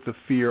 not with the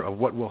fear of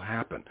what will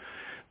happen.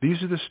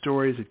 These are the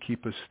stories that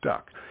keep us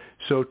stuck.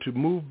 So to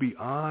move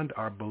beyond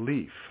our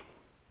belief,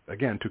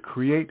 again, to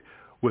create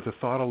with a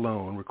thought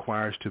alone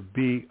requires to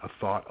be a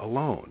thought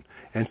alone.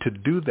 And to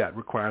do that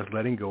requires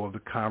letting go of the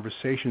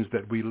conversations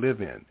that we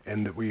live in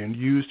and that we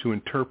use to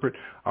interpret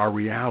our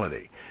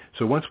reality.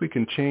 So once we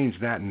can change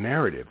that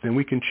narrative, then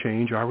we can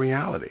change our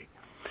reality.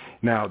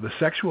 Now, the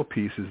sexual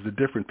piece is the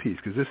different piece,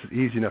 because this is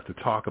easy enough to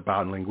talk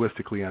about and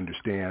linguistically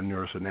understand,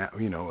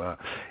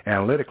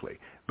 analytically.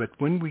 But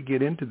when we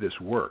get into this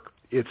work,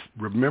 it's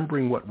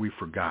remembering what we've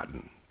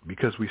forgotten,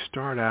 because we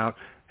start out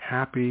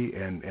happy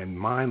and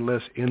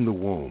mindless in the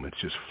womb.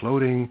 It's just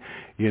floating,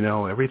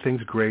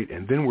 everything's great.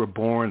 And then we're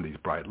born, these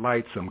bright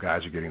lights. Some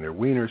guys are getting their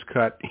wieners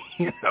cut,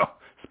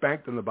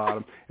 spanked on the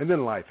bottom. And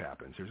then life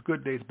happens. There's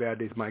good days, bad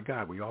days. My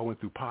God, we all went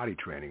through potty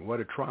training. What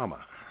a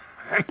trauma.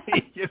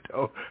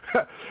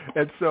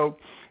 And so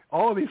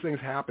all of these things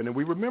happen, and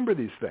we remember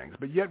these things,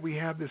 but yet we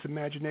have this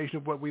imagination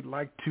of what we'd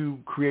like to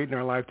create in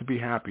our life to be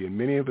happy, and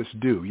many of us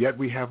do. Yet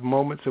we have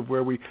moments of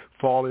where we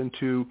fall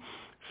into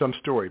some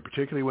story,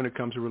 particularly when it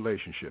comes to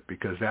relationship,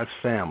 because that's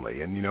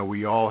family, and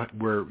we all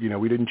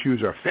we didn't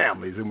choose our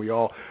families, and we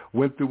all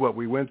went through what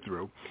we went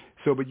through.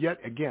 So, but yet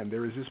again,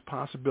 there is this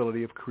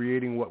possibility of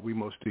creating what we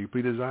most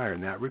deeply desire,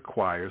 and that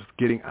requires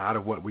getting out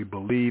of what we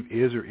believe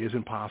is or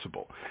isn't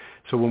possible.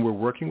 So when we're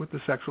working with the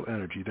sexual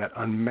energy, that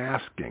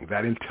unmasking,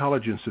 that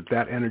intelligence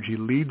that energy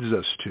leads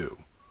us to,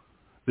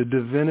 the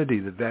divinity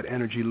that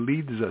energy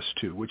leads us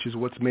to, which is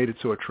what's made it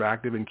so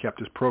attractive and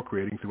kept us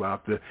procreating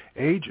throughout the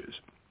ages.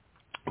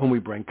 When we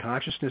bring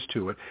consciousness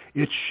to it,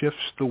 it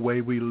shifts the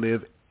way we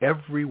live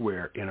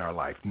everywhere in our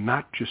life,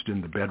 not just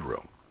in the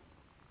bedroom.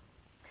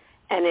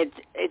 And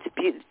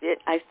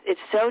it's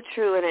so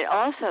true, and it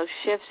also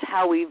shifts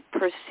how we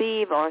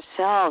perceive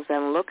ourselves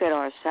and look at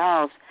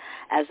ourselves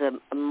as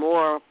a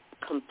more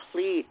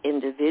complete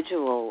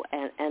individual,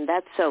 and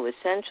that's so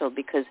essential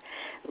because,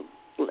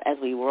 as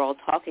we were all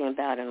talking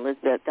about, and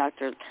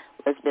Dr.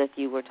 Elsbeth,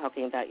 you were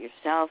talking about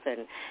yourself,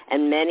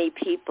 and many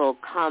people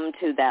come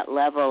to that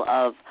level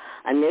of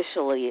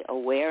initially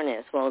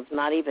awareness. Well, it's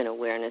not even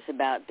awareness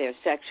about their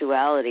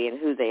sexuality and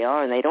who they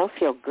are, and they don't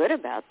feel good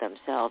about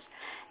themselves.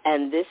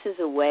 And this is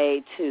a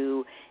way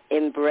to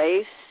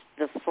embrace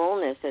the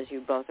fullness, as you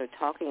both are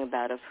talking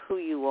about, of who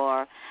you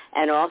are,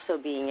 and also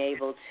being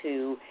able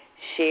to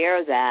share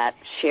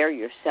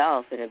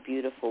yourself in a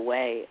beautiful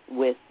way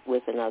with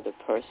another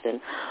person.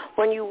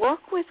 When you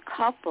work with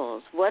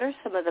couples, what are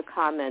some of the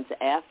comments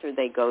after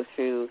they go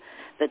through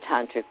the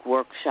tantric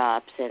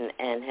workshops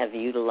and have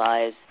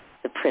utilized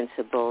the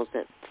principles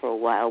for a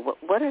while?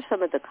 What are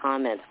some of the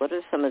comments? What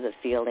are some of the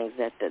feelings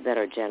that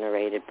are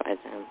generated by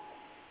them?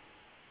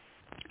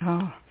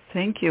 Oh,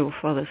 thank you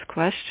for this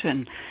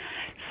question.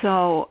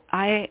 So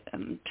I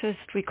am just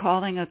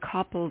recalling a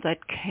couple that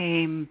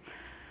came,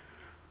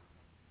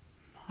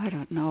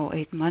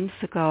 8 months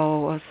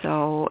ago or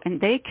so, and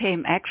they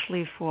came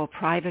actually for a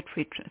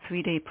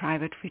 3-day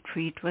private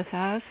retreat with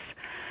us,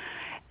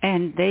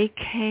 and they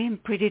came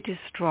pretty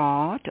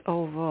distraught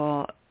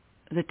over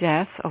the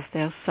death of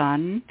their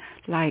son,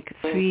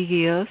 3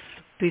 years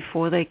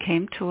before they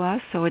came to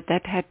us, so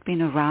that had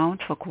been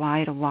around for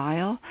quite a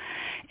while,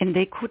 and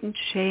they couldn't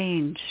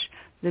change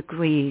the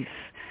grief.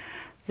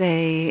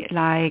 They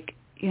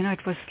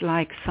it was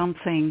like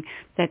something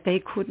that they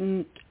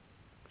couldn't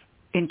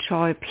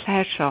enjoy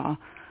pleasure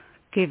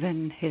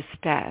given his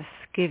death,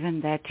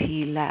 given that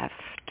he left,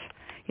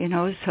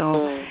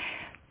 so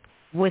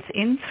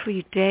within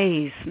 3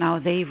 days, now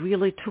they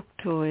really took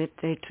to it.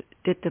 They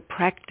did the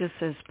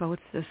practices, both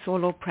the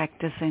solo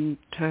practice in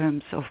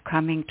terms of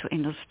coming to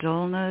inner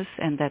stillness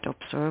and that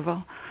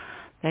observer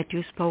that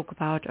you spoke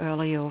about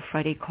earlier,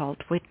 Freddy,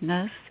 called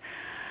witness,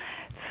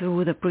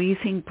 through the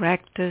breathing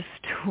practice,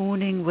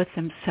 tuning with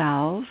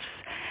themselves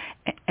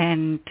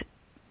and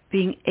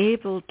being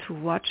able to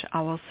watch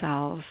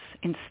ourselves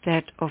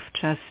instead of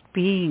just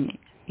being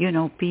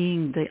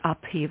the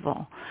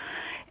upheaval.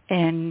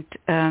 And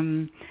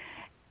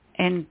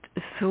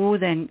through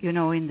then,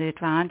 in the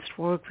advanced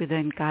work, we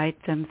then guide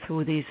them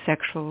through these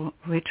sexual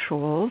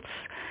rituals.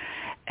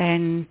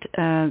 And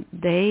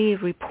they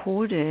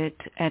reported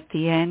at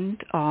the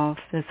end of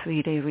the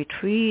 3-day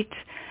retreat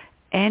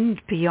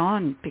and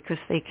beyond, because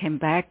they came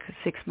back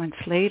 6 months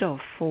later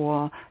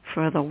for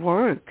further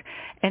work,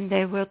 and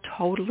they were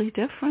totally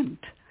different.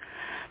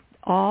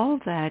 All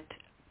that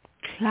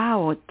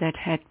cloud that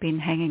had been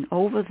hanging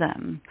over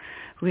them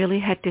really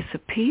had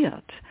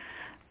disappeared.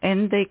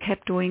 And they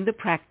kept doing the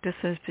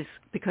practices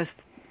because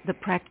the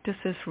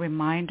practices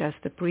remind us,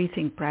 the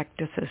breathing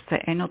practices,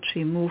 the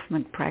energy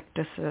movement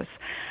practices,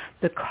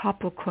 the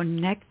couple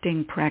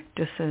connecting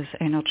practices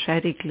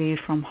energetically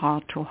from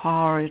heart to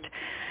heart.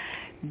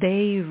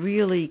 They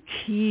really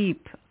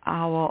keep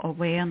our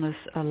awareness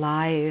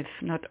alive,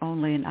 not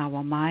only in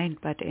our mind,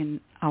 but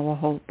in our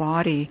whole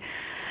body.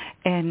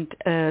 And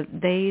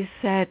they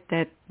said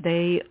that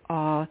they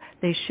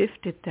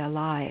shifted their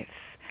lives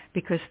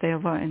because they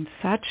were in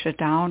such a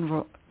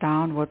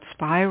downward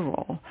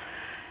spiral,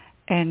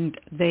 and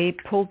they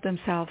pulled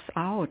themselves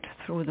out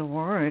through the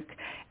work,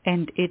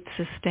 and it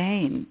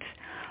sustained.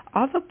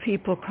 Other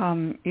people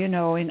come, in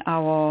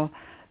our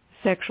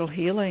sexual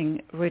healing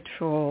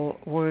ritual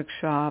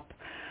workshop,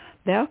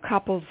 there are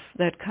couples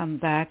that come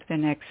back the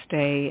next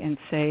day and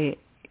say,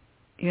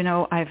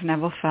 I've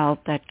never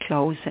felt that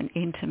close and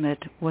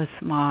intimate with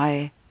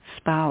my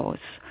spouse,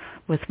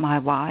 with my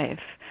wife.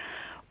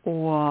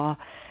 Or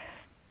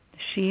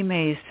she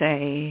may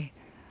say,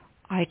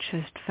 I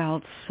just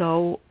felt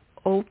so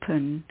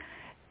open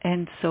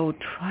and so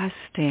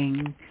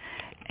trusting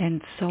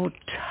and so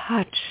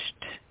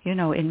touched,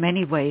 in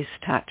many ways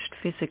touched,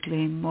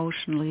 physically,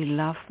 emotionally,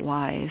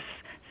 love-wise,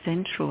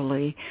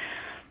 sensually,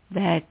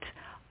 that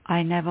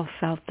I never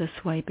felt this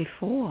way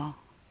before.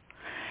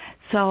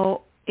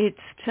 So it's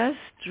just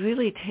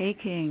really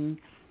taking,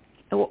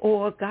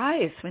 or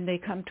guys, when they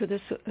come to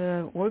this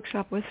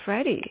workshop with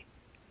Freddy,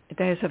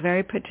 there's a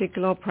very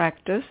particular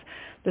practice,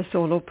 the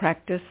solo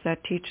practice,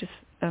 that teaches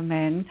a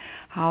man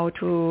how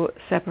to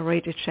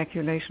separate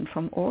ejaculation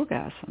from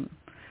orgasm.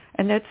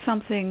 And that's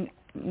something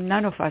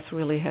none of us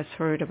really has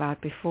heard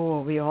about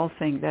before. We all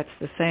think that's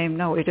the same.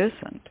 No, it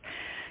isn't.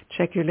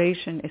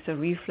 Ejaculation is a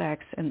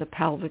reflex in the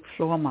pelvic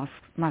floor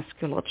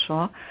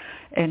musculature,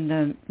 and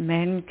the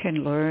men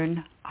can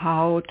learn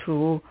how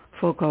to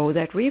forego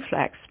that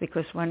reflex,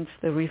 because once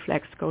the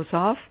reflex goes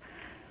off,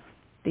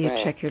 the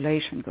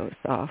ejaculation goes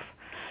off.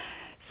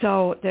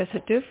 So there's a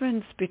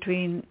difference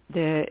between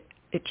the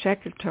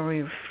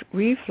ejaculatory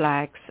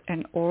reflex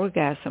and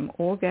orgasm.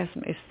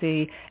 Orgasm is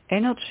the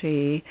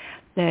energy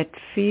that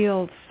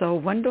feels so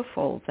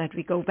wonderful that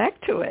we go back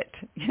to it,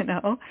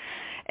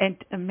 And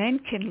a man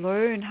can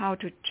learn how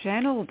to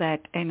channel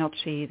that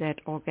energy,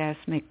 that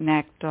orgasmic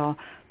nectar,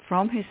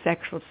 from his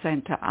sexual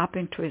center up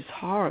into his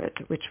heart,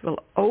 which will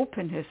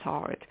open his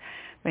heart.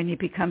 When he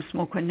becomes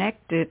more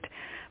connected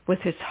with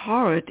his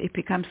heart, it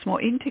becomes more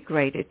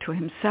integrated to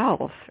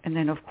himself. And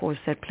then, of course,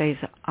 that plays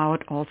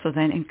out also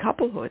then in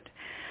couplehood.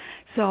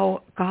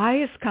 So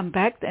guys come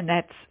back the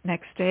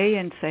next day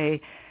and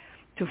say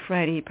to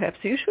Freddy, perhaps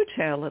you should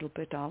share a little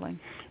bit, darling.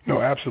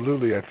 No,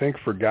 absolutely. I think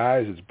for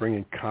guys, it's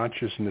bringing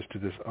consciousness to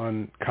this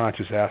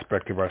unconscious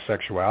aspect of our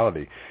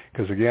sexuality.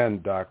 Because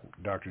again,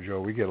 Dr.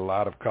 Joe, we get a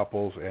lot of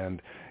couples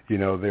and,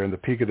 they're in the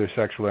peak of their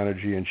sexual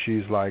energy, and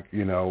she's like,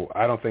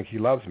 I don't think he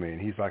loves me. And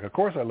he's like, of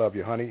course I love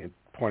you, honey, and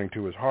pointing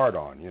to his heart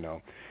on,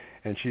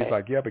 And she's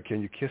like, yeah, but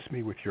can you kiss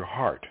me with your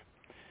heart?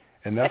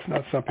 And that's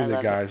not something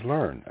that guys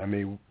learn. I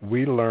mean,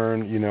 we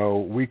learn,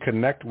 we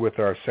connect with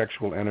our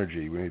sexual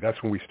energy.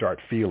 That's when we start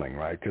feeling,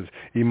 right? Because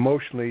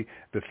emotionally,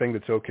 the thing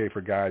that's okay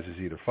for guys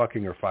is either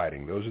fucking or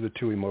fighting. Those are the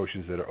two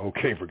emotions that are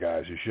okay for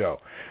guys to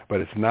show.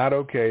 But it's not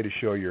okay to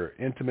show your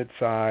intimate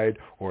side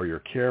or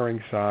your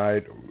caring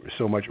side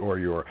so much, or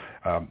your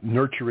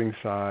nurturing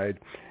side.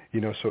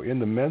 So in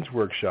the men's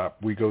workshop,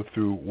 we go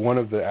through one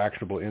of the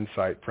actionable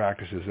insight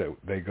practices that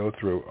they go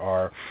through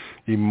are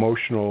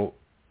emotional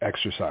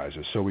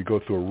exercises. So we go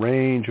through a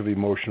range of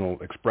emotional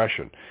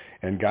expression,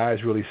 and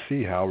guys really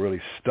see how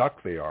really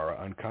stuck they are, or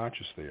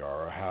unconscious they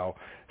are, or how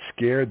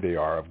scared they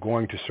are of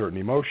going to certain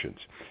emotions.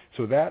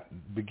 So that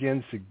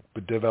begins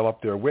to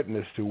develop their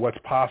witness to what's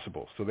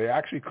possible. So they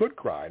actually could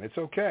cry, and it's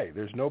okay.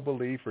 There's no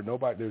belief or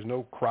nobody. There's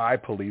no cry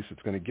police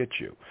that's going to get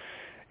you,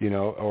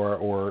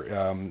 or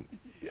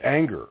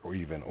anger, or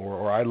even,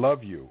 or I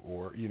love you,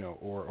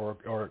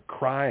 or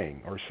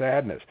crying, or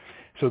sadness.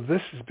 So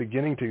this is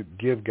beginning to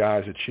give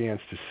guys a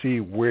chance to see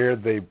where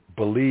they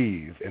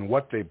believe and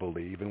what they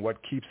believe and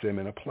what keeps them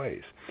in a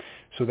place.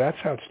 So that's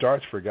how it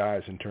starts for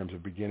guys in terms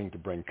of beginning to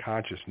bring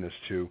consciousness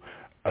to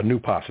a new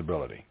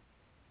possibility.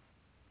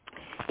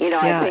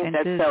 I think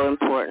that's so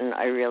important.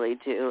 I really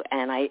do.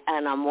 And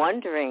I'm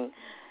wondering,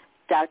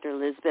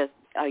 Dr. Elsbeth,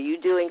 are you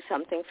doing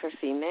something for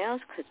females?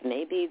 Because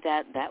maybe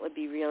that would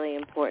be really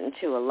important,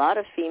 too. A lot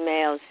of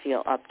females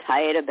feel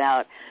uptight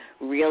about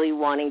really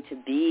wanting to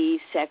be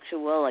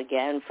sexual,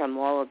 again, from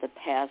all of the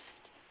past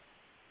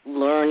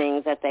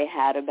learnings that they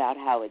had about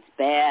how it's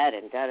bad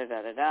and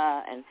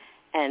da-da-da-da-da,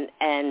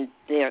 and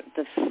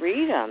the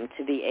freedom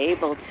to be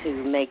able to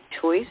make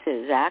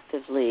choices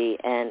actively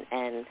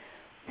and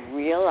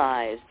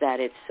realize that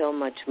it's so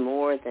much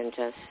more than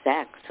just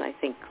sex. I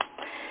think,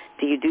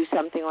 do you do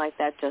something like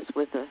that just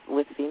with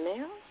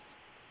females?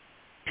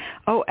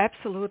 Oh,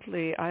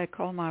 absolutely. I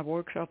call my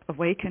workshop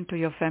Awaken to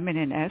Your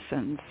Feminine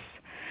Essence.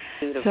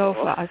 Beautiful. So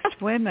for us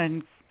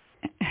women,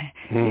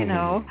 you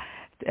know,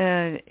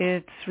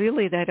 it's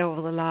really that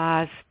over the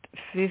last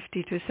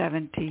 50 to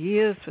 70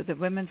 years with the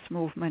women's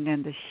movement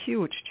and the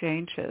huge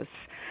changes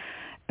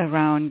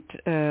around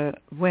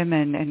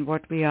women and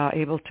what we are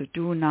able to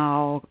do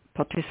now,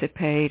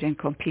 participate and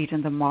compete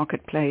in the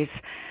marketplace.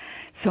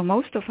 So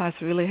most of us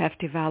really have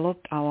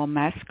developed our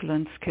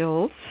masculine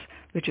skills,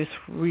 which is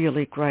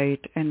really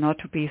great and not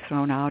to be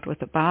thrown out with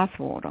the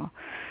bathwater.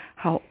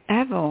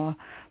 However,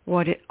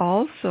 what it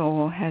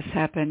also has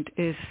happened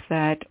is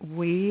that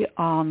we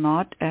are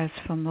not as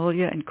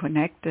familiar and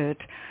connected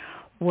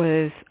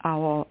with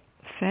our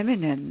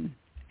feminine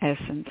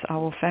essence,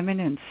 our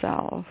feminine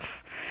self,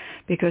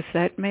 because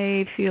that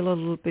may feel a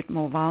little bit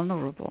more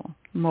vulnerable,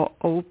 more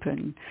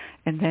open.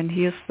 And then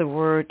here's the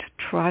word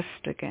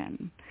trust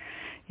again.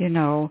 You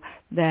know,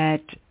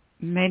 that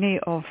many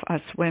of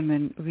us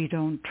women, we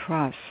don't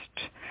trust.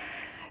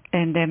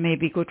 And there may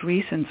be good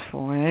reasons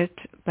for it,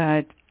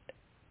 but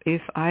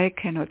if I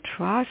cannot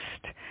trust,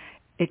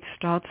 it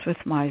starts with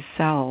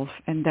myself,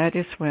 and that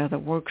is where the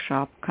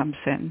workshop comes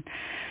in,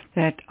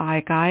 that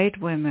I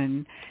guide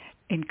women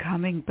in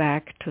coming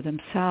back to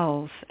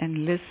themselves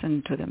and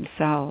listen to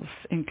themselves,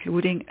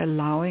 including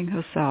allowing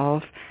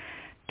herself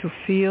to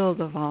feel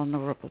the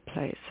vulnerable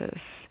places,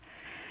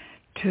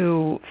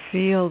 to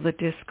feel the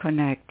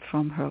disconnect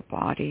from her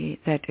body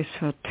that is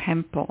her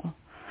temple,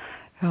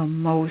 her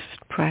most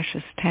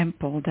precious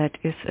temple that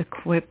is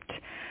equipped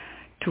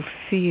to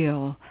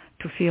feel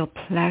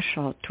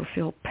pleasure, to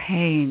feel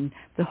pain,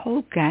 the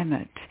whole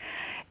gamut,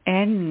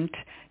 and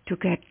to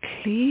get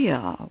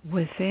clear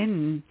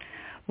within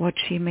what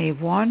she may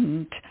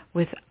want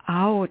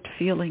without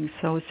feeling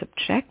so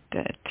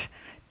subjected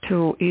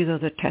to either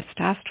the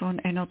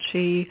testosterone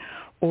energy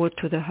or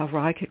to the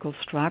hierarchical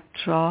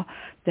structure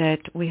that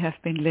we have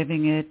been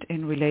living it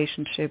in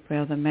relationship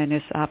where the man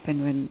is up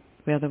and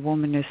where the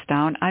woman is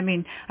down. I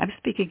mean, I'm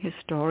speaking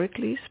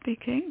historically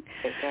speaking,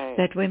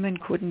 that women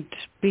couldn't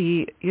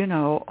be, you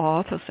know,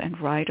 authors and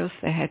writers.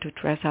 They had to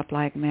dress up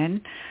like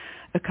men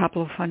a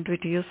couple of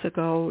 100 years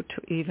ago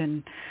to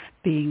even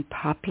being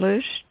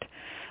published.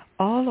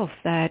 All of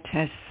that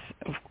has,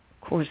 of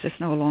course, is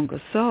no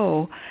longer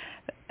so.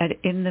 And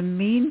in the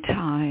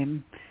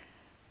meantime,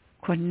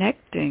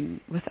 connecting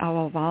with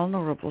our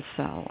vulnerable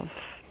self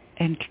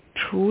and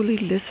truly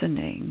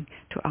listening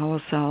to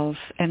ourselves.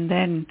 And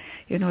then,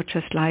 you know,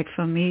 just like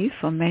for me,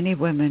 for many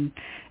women,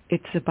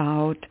 it's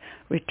about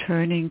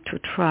returning to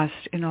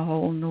trust in a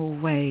whole new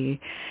way.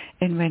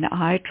 And when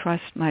I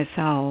trust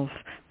myself,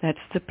 that's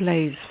the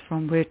place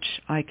from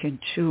which I can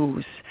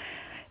choose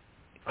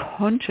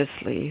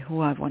consciously who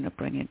I want to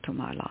bring into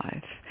my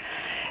life.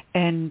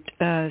 And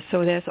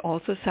so there's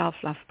also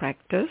self-love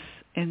practice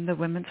in the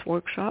women's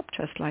workshop,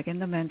 just like in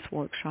the men's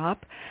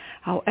workshop.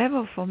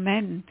 However, for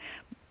women,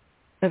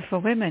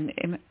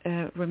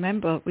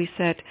 remember we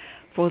said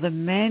for the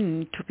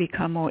men to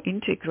become more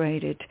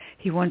integrated,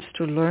 he wants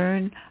to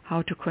learn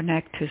how to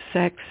connect his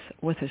sex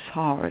with his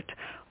heart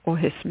or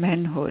his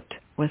manhood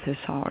with his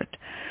heart.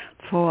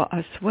 For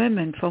us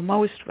women, for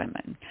most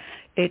women,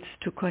 it's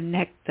to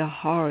connect the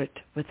heart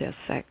with their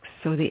sex.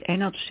 So the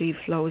energy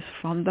flows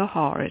from the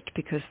heart,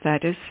 because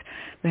that is,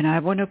 when I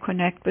want to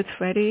connect with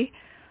Freddy,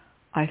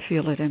 I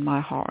feel it in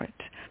my heart.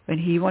 When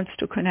he wants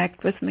to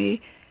connect with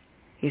me,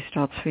 he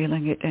starts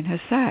feeling it in his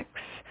sex.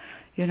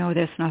 You know,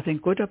 there's nothing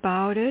good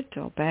about it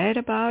or bad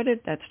about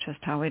it. That's just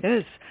how it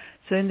is.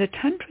 So in the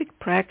tantric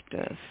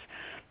practice,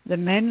 the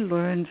man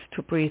learns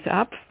to breathe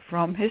up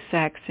from his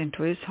sex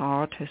into his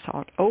heart. His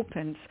heart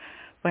opens.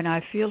 When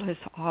I feel his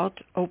heart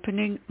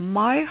opening,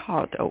 my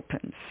heart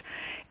opens.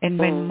 And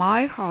when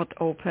my heart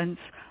opens,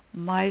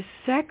 my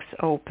sex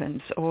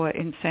opens, or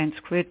in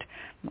Sanskrit,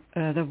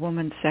 the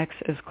woman's sex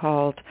is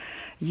called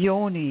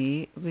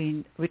yoni,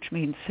 which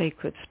means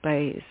sacred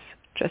space.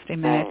 Just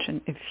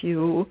imagine if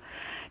you,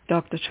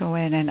 Dr.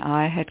 Joanne, and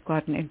I had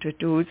gotten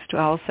introduced to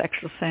our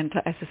sexual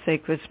center as a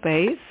sacred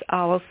space,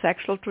 our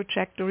sexual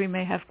trajectory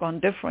may have gone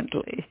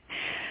differently.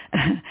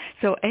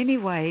 So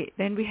anyway,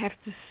 then we have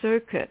the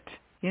circuit.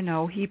 You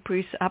know, he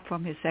breathes up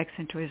from his sex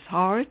into his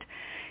heart,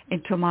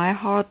 into my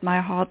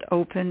heart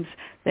opens,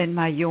 then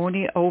my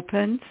yoni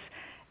opens,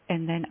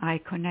 and then I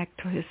connect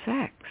to his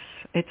sex.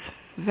 It's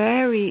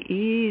very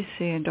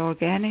easy and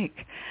organic,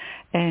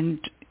 and,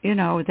 you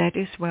know, that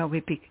is where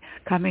we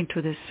come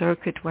into the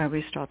circuit where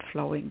we start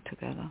flowing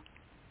together.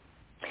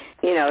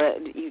 You know,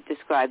 you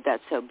described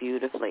that so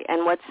beautifully.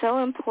 And what's so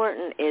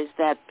important is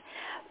that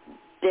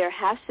there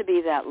has to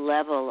be that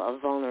level of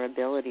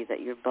vulnerability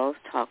that you're both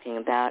talking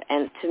about.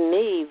 And to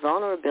me,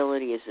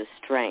 vulnerability is a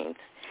strength.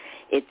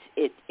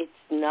 It's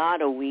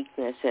not a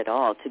weakness at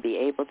all. To be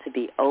able to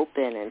be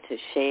open and to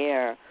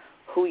share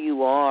who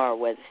you are,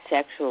 whether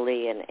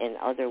sexually and in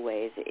other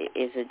ways,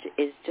 is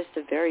just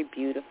a very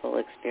beautiful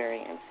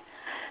experience.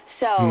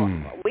 So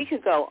we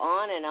could go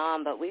on and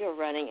on, but we are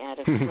running out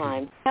of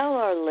time. Tell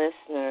our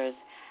listeners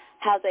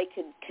how they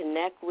could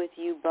connect with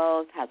you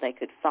both, how they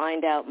could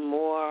find out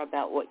more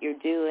about what you're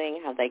doing,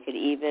 how they could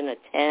even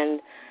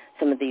attend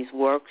some of these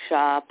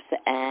workshops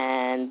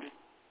and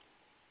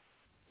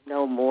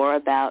know more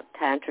about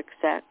tantric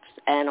sex,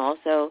 and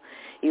also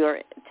your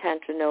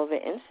Tantra Nova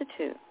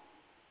Institute.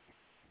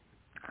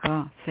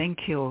 Oh,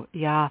 thank you.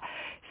 Yeah.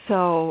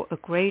 So a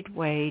great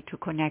way to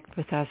connect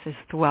with us is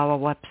through our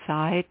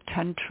website,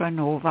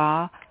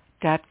 tantranova.com,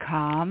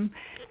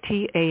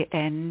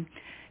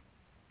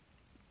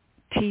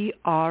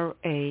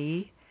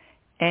 TANTRANOVA,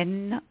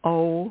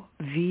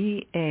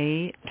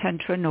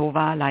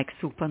 Tantranova, like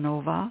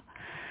supernova,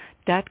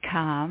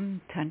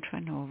 .com,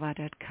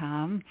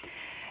 tantranova.com.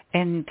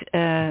 And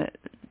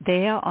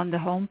there on the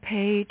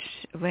homepage,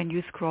 when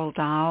you scroll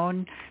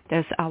down,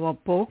 there's our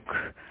book,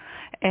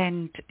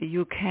 and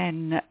you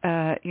can,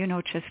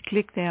 just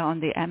click there on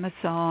the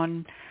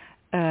Amazon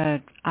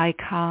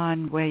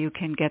icon where you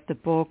can get the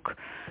book,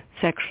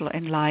 Sexual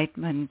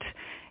Enlightenment,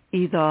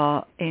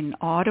 either in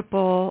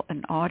Audible,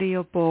 an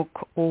audio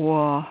book,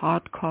 or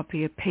hard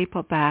copy, a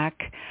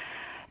paperback.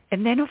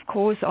 And then, of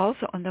course,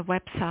 also on the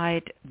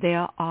website,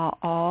 there are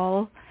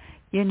all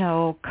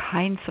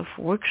kinds of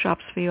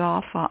workshops we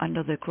offer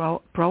under the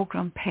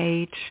program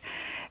page,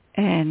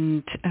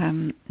 and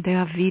there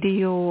are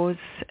videos,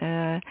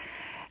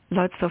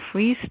 lots of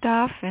free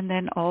stuff, and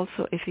then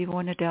also if you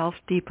want to delve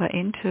deeper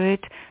into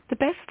it, the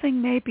best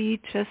thing may be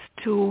just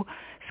to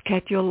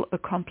schedule a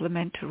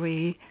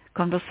complimentary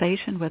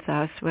conversation with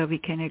us where we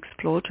can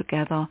explore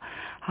together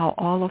how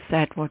all of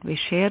that, what we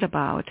shared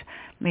about,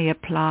 may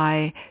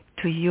apply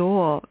to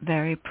your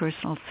very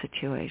personal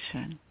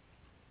situation.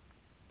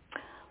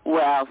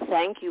 Well,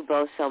 thank you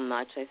both so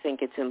much. I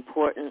think it's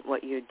important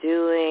what you're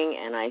doing,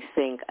 and I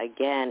think,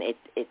 again,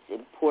 it's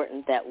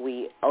important that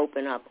we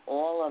open up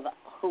all of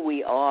who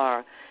we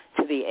are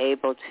to be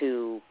able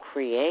to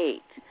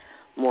create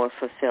more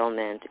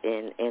fulfillment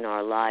in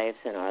our lives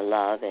and our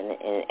love and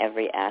in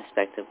every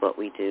aspect of what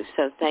we do.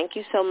 So thank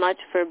you so much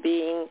for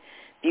being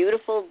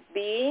beautiful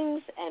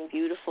beings and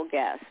beautiful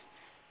guests.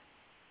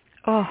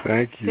 Oh,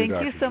 thank you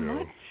Dr. so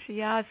much.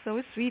 Yeah,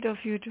 so sweet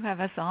of you to have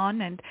us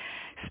on and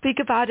speak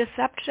about a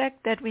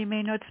subject that we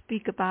may not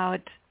speak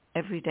about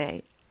every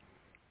day.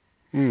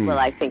 Well,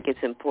 I think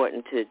it's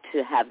important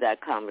to have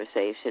that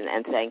conversation,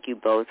 and thank you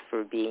both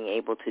for being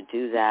able to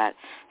do that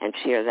and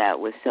share that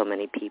with so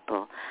many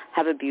people.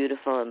 Have a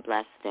beautiful and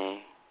blessed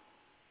day.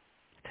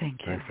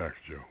 Thank you. Thanks, Dr.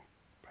 Joe.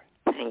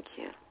 Bye. Thank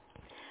you.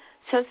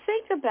 So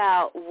think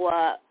about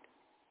what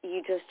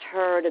you just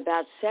heard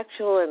about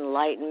sexual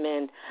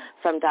enlightenment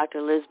from Dr.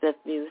 Elsbeth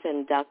Meuth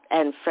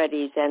and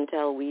Freddy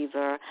Zental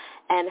Weaver,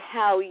 and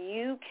how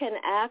you can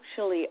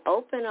actually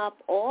open up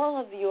all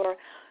of your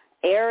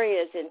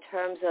areas in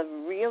terms of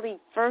really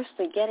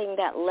firstly getting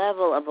that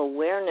level of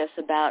awareness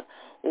about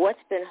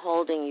what's been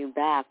holding you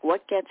back,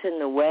 what gets in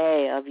the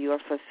way of your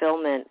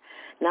fulfillment,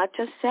 not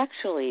just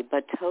sexually,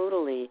 but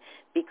totally,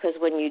 because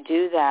when you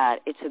do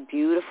that, it's a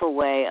beautiful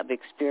way of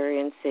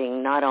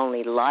experiencing not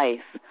only life,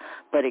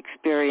 but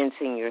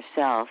experiencing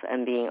yourself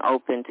and being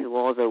open to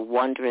all the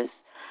wondrous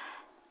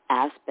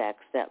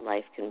aspects that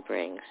life can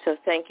bring. So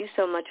thank you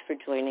so much for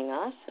joining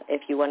us.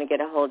 If you want to get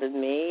a hold of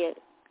me,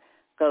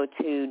 go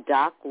to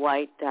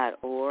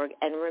docwhite.org.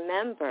 And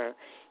remember,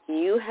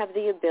 you have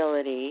the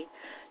ability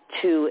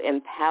to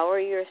empower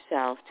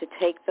yourself to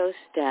take those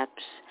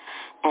steps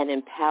and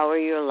empower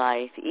your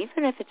life,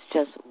 even if it's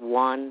just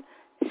one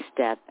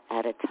step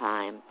at a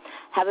time.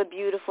 Have a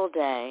beautiful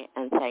day,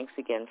 and thanks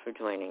again for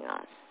joining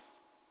us.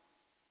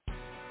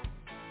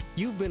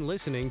 You've been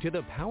listening to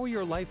the Power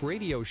Your Life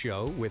radio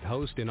show with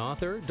host and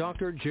author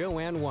Dr.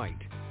 Joanne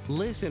White.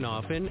 Listen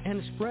often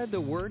and spread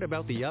the word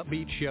about the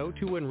upbeat show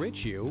to enrich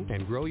you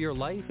and grow your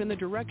life in the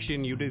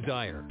direction you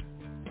desire.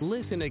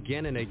 Listen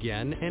again and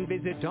again and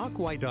visit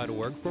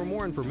docwhite.org for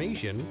more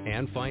information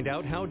and find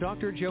out how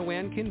Dr.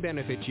 Joanne can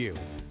benefit you.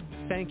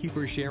 Thank you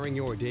for sharing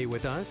your day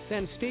with us,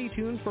 and stay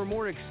tuned for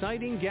more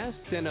exciting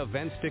guests and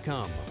events to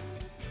come.